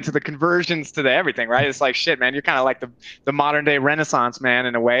design to the conversions to the everything, right? It's like shit, man. You're kind of like the modern day Renaissance man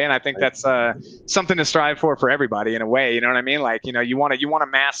in a way, and I think that's something to strive for everybody in a way. You know what I mean? Like, you want to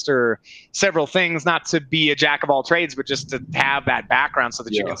master several things, not to be a jack of all trades, but just to have that background so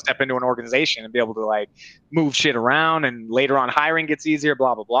that you can step into an organization and be able to like move shit around, and later on hiring gets easier,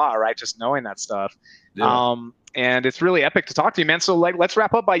 blah blah blah, right? Just knowing that stuff. And it's really epic to talk to you, man. So like, let's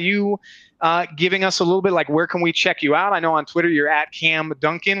wrap up by you giving us a little bit, like, where can we check you out? I know on Twitter you're at Cam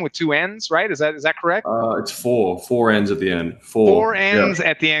Duncan with 2 N's, right? Is that correct? It's four N's at the end. Four N's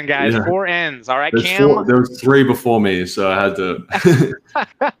at the end, guys. Yeah. 4 N's. All right, Cam. There was 3 before me, so I had to.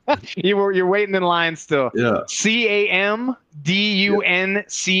 You're waiting in line still. Yeah.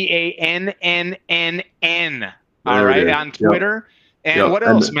 CamDuncann. All right, on Twitter. Yep. And what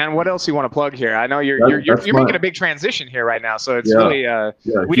else, man? What else you want to plug here? I know you're making a big transition here right now, so it's really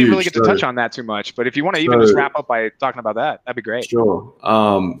we didn't really get to touch on that too much. But if you want to even just wrap up by talking about that, that'd be great. Sure.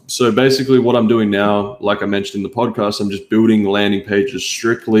 So basically, what I'm doing now, like I mentioned in the podcast, I'm just building landing pages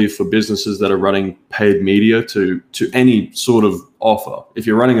strictly for businesses that are running paid media to any sort of offer. If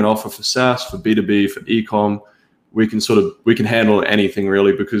you're running an offer for SaaS, for B2B, for e-com, we can handle anything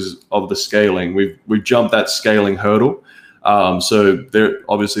really because of the scaling. We've jumped that scaling hurdle. So there,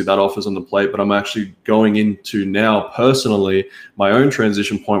 obviously that offers on the plate, but I'm actually going into now personally my own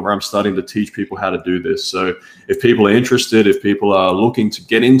transition point where I'm starting to teach people how to do this. So if people are interested, if people are looking to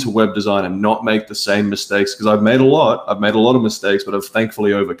get into web design and not make the same mistakes, because I've made a lot of mistakes, but I've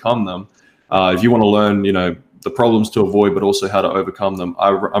thankfully overcome them. If you want to learn, the problems to avoid, but also how to overcome them,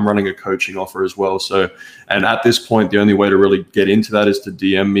 I'm running a coaching offer as well. So, and at this point, the only way to really get into that is to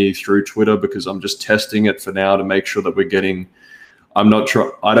DM me through Twitter, because I'm just testing it for now to make sure that we're getting, I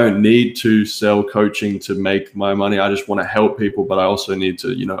don't need to sell coaching to make my money. I just want to help people, but I also need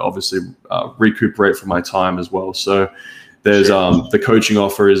to, obviously recuperate from my time as well. So there's, the coaching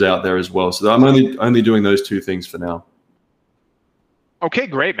offer is out there as well. So I'm only doing those 2 things for now. Okay,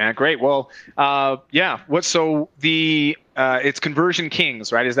 great, man. Great. Well, it's Conversion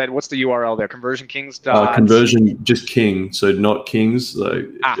Kings, right? What's the URL there? Conversion Kings. Conversion, just King, so not Kings.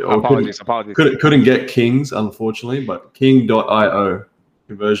 Apologies. Couldn't get Kings, unfortunately, but king.io.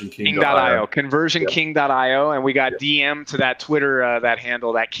 Conversionking.io. Conversionking.io, and we got DM to that Twitter that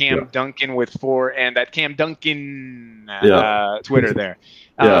handle, that Cam Duncan with 4 and that Cam Duncan Twitter there.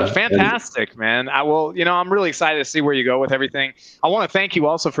 Fantastic, man. I'm really excited to see where you go with everything. I want to thank you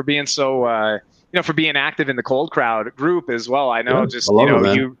also for being so for being active in the Cold Crowd group as well. I know I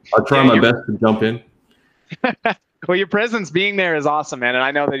try my best to jump in. Well, your presence being there is awesome, man. And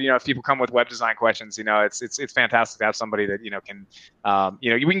I know that, if people come with web design questions, it's fantastic to have somebody that, can,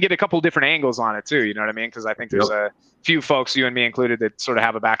 we can get a couple different angles on it too. You know what I mean? Because I think there's a few folks, you and me included, that sort of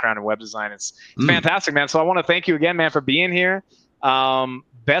have a background in web design. It's fantastic, man. So I want to thank you again, man, for being here.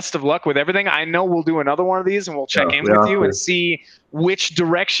 Best of luck with everything. I know we'll do another one of these and we'll check in with you and see which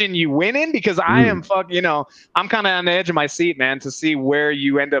direction you went in, because I am I'm kind of on the edge of my seat, man, to see where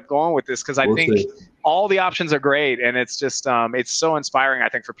you end up going with this, because I think all the options are great, and it's just it's so inspiring, I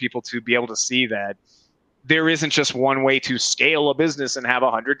think, for people to be able to see that there isn't just one way to scale a business and have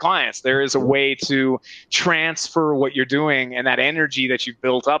 100 clients. There is a way to transfer what you're doing and that energy that you've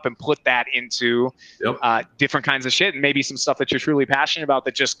built up and put that into different kinds of shit, and maybe some stuff that you're truly passionate about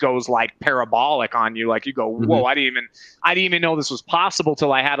that just goes like parabolic on you. Like you go, whoa, I didn't even know this was possible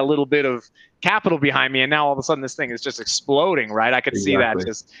till I had a little bit of capital behind me, and now all of a sudden this thing is just exploding, right? I could see that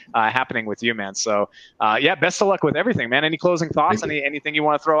just happening with you, man. So best of luck with everything, man. Any closing thoughts? Anything you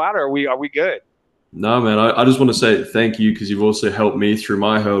want to throw out, or are we good? No, man, I just want to say thank you, because you've also helped me through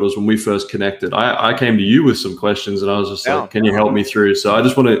my hurdles. When we first connected, I came to you with some questions, and I was just like, can you help me through? So I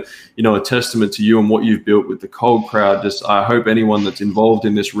just want to, a testament to you and what you've built with the Cold Crowd. Just, I hope anyone that's involved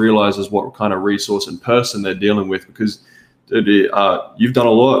in this realizes what kind of resource and person they're dealing with, because you've done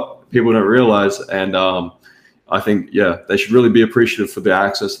a lot people don't realize. And I think, they should really be appreciative for the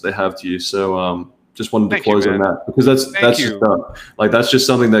access that they have to you. So, just wanted to close on that, because that's just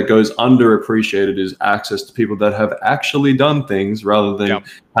something that goes underappreciated, is access to people that have actually done things, rather than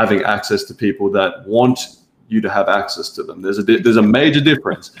having access to people that want you to have access to them. There's a major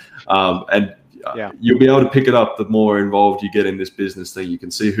difference, and you'll be able to pick it up the more involved you get in this business thing. You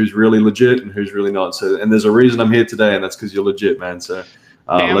can see who's really legit and who's really not. So, and there's a reason I'm here today, and that's because you're legit, man. So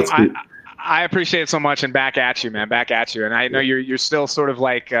I appreciate it so much, and back at you, man, back at you. And I know you're still sort of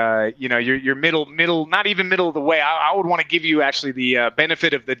like, you're middle, not even middle of the way. I would want to give you actually the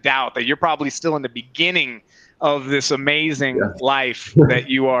benefit of the doubt that you're probably still in the beginning of this amazing life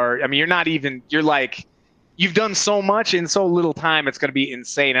that you are. I mean, you're like you've done so much in so little time. It's going to be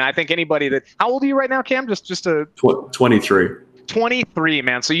insane. And I think anybody that, how old are you right now, Cam? Just a 23. 23,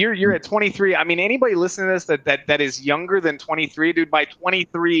 man. So you're at 23. I mean, anybody listening to this that is younger than 23, dude, by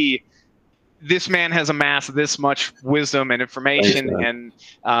 23, this man has amassed this much wisdom and information. Thanks,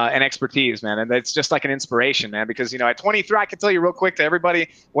 and expertise, man. And it's just like an inspiration, man, because, you know, at 23, I can tell you real quick to everybody,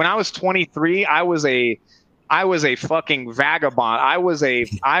 when I was 23, I was a fucking vagabond. I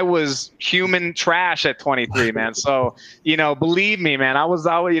was human trash at 23, man. So, you know, believe me, man, I was,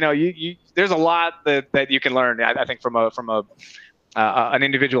 you know, there's a lot that you can learn, I think, from an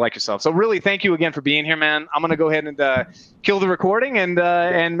individual like yourself. So really, thank you again for being here, man. I'm gonna go ahead and kill the recording, and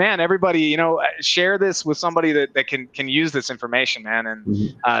man, everybody, you know, share this with somebody that can use this information, man,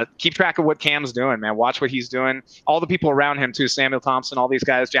 and keep track of what Cam's doing, man. Watch what he's doing. All the people around him too, Samuel Thompson, all these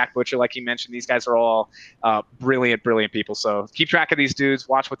guys, Jack Butcher, like he mentioned, these guys are all brilliant people. So keep track of these dudes.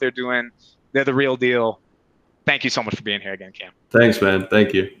 Watch what they're doing. They're the real deal. Thank you so much for being here again, Cam. Thanks, man.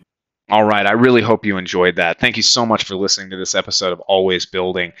 Thank you. All right. I really hope you enjoyed that. Thank you so much for listening to this episode of Always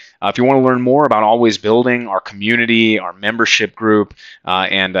Building. If you want to learn more about Always Building, our community, our membership group,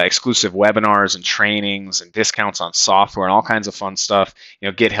 and exclusive webinars and trainings and discounts on software and all kinds of fun stuff, you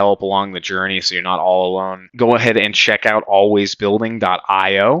know, get help along the journey so you're not all alone, go ahead and check out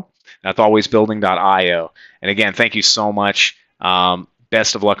alwaysbuilding.io. That's alwaysbuilding.io. And again, thank you so much.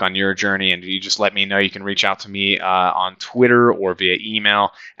 Best of luck on your journey, and you just let me know. You can reach out to me on Twitter or via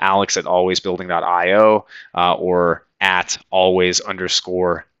email, alex@alwaysbuilding.io, or at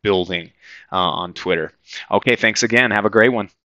always_building on Twitter. Okay, thanks again. Have a great one.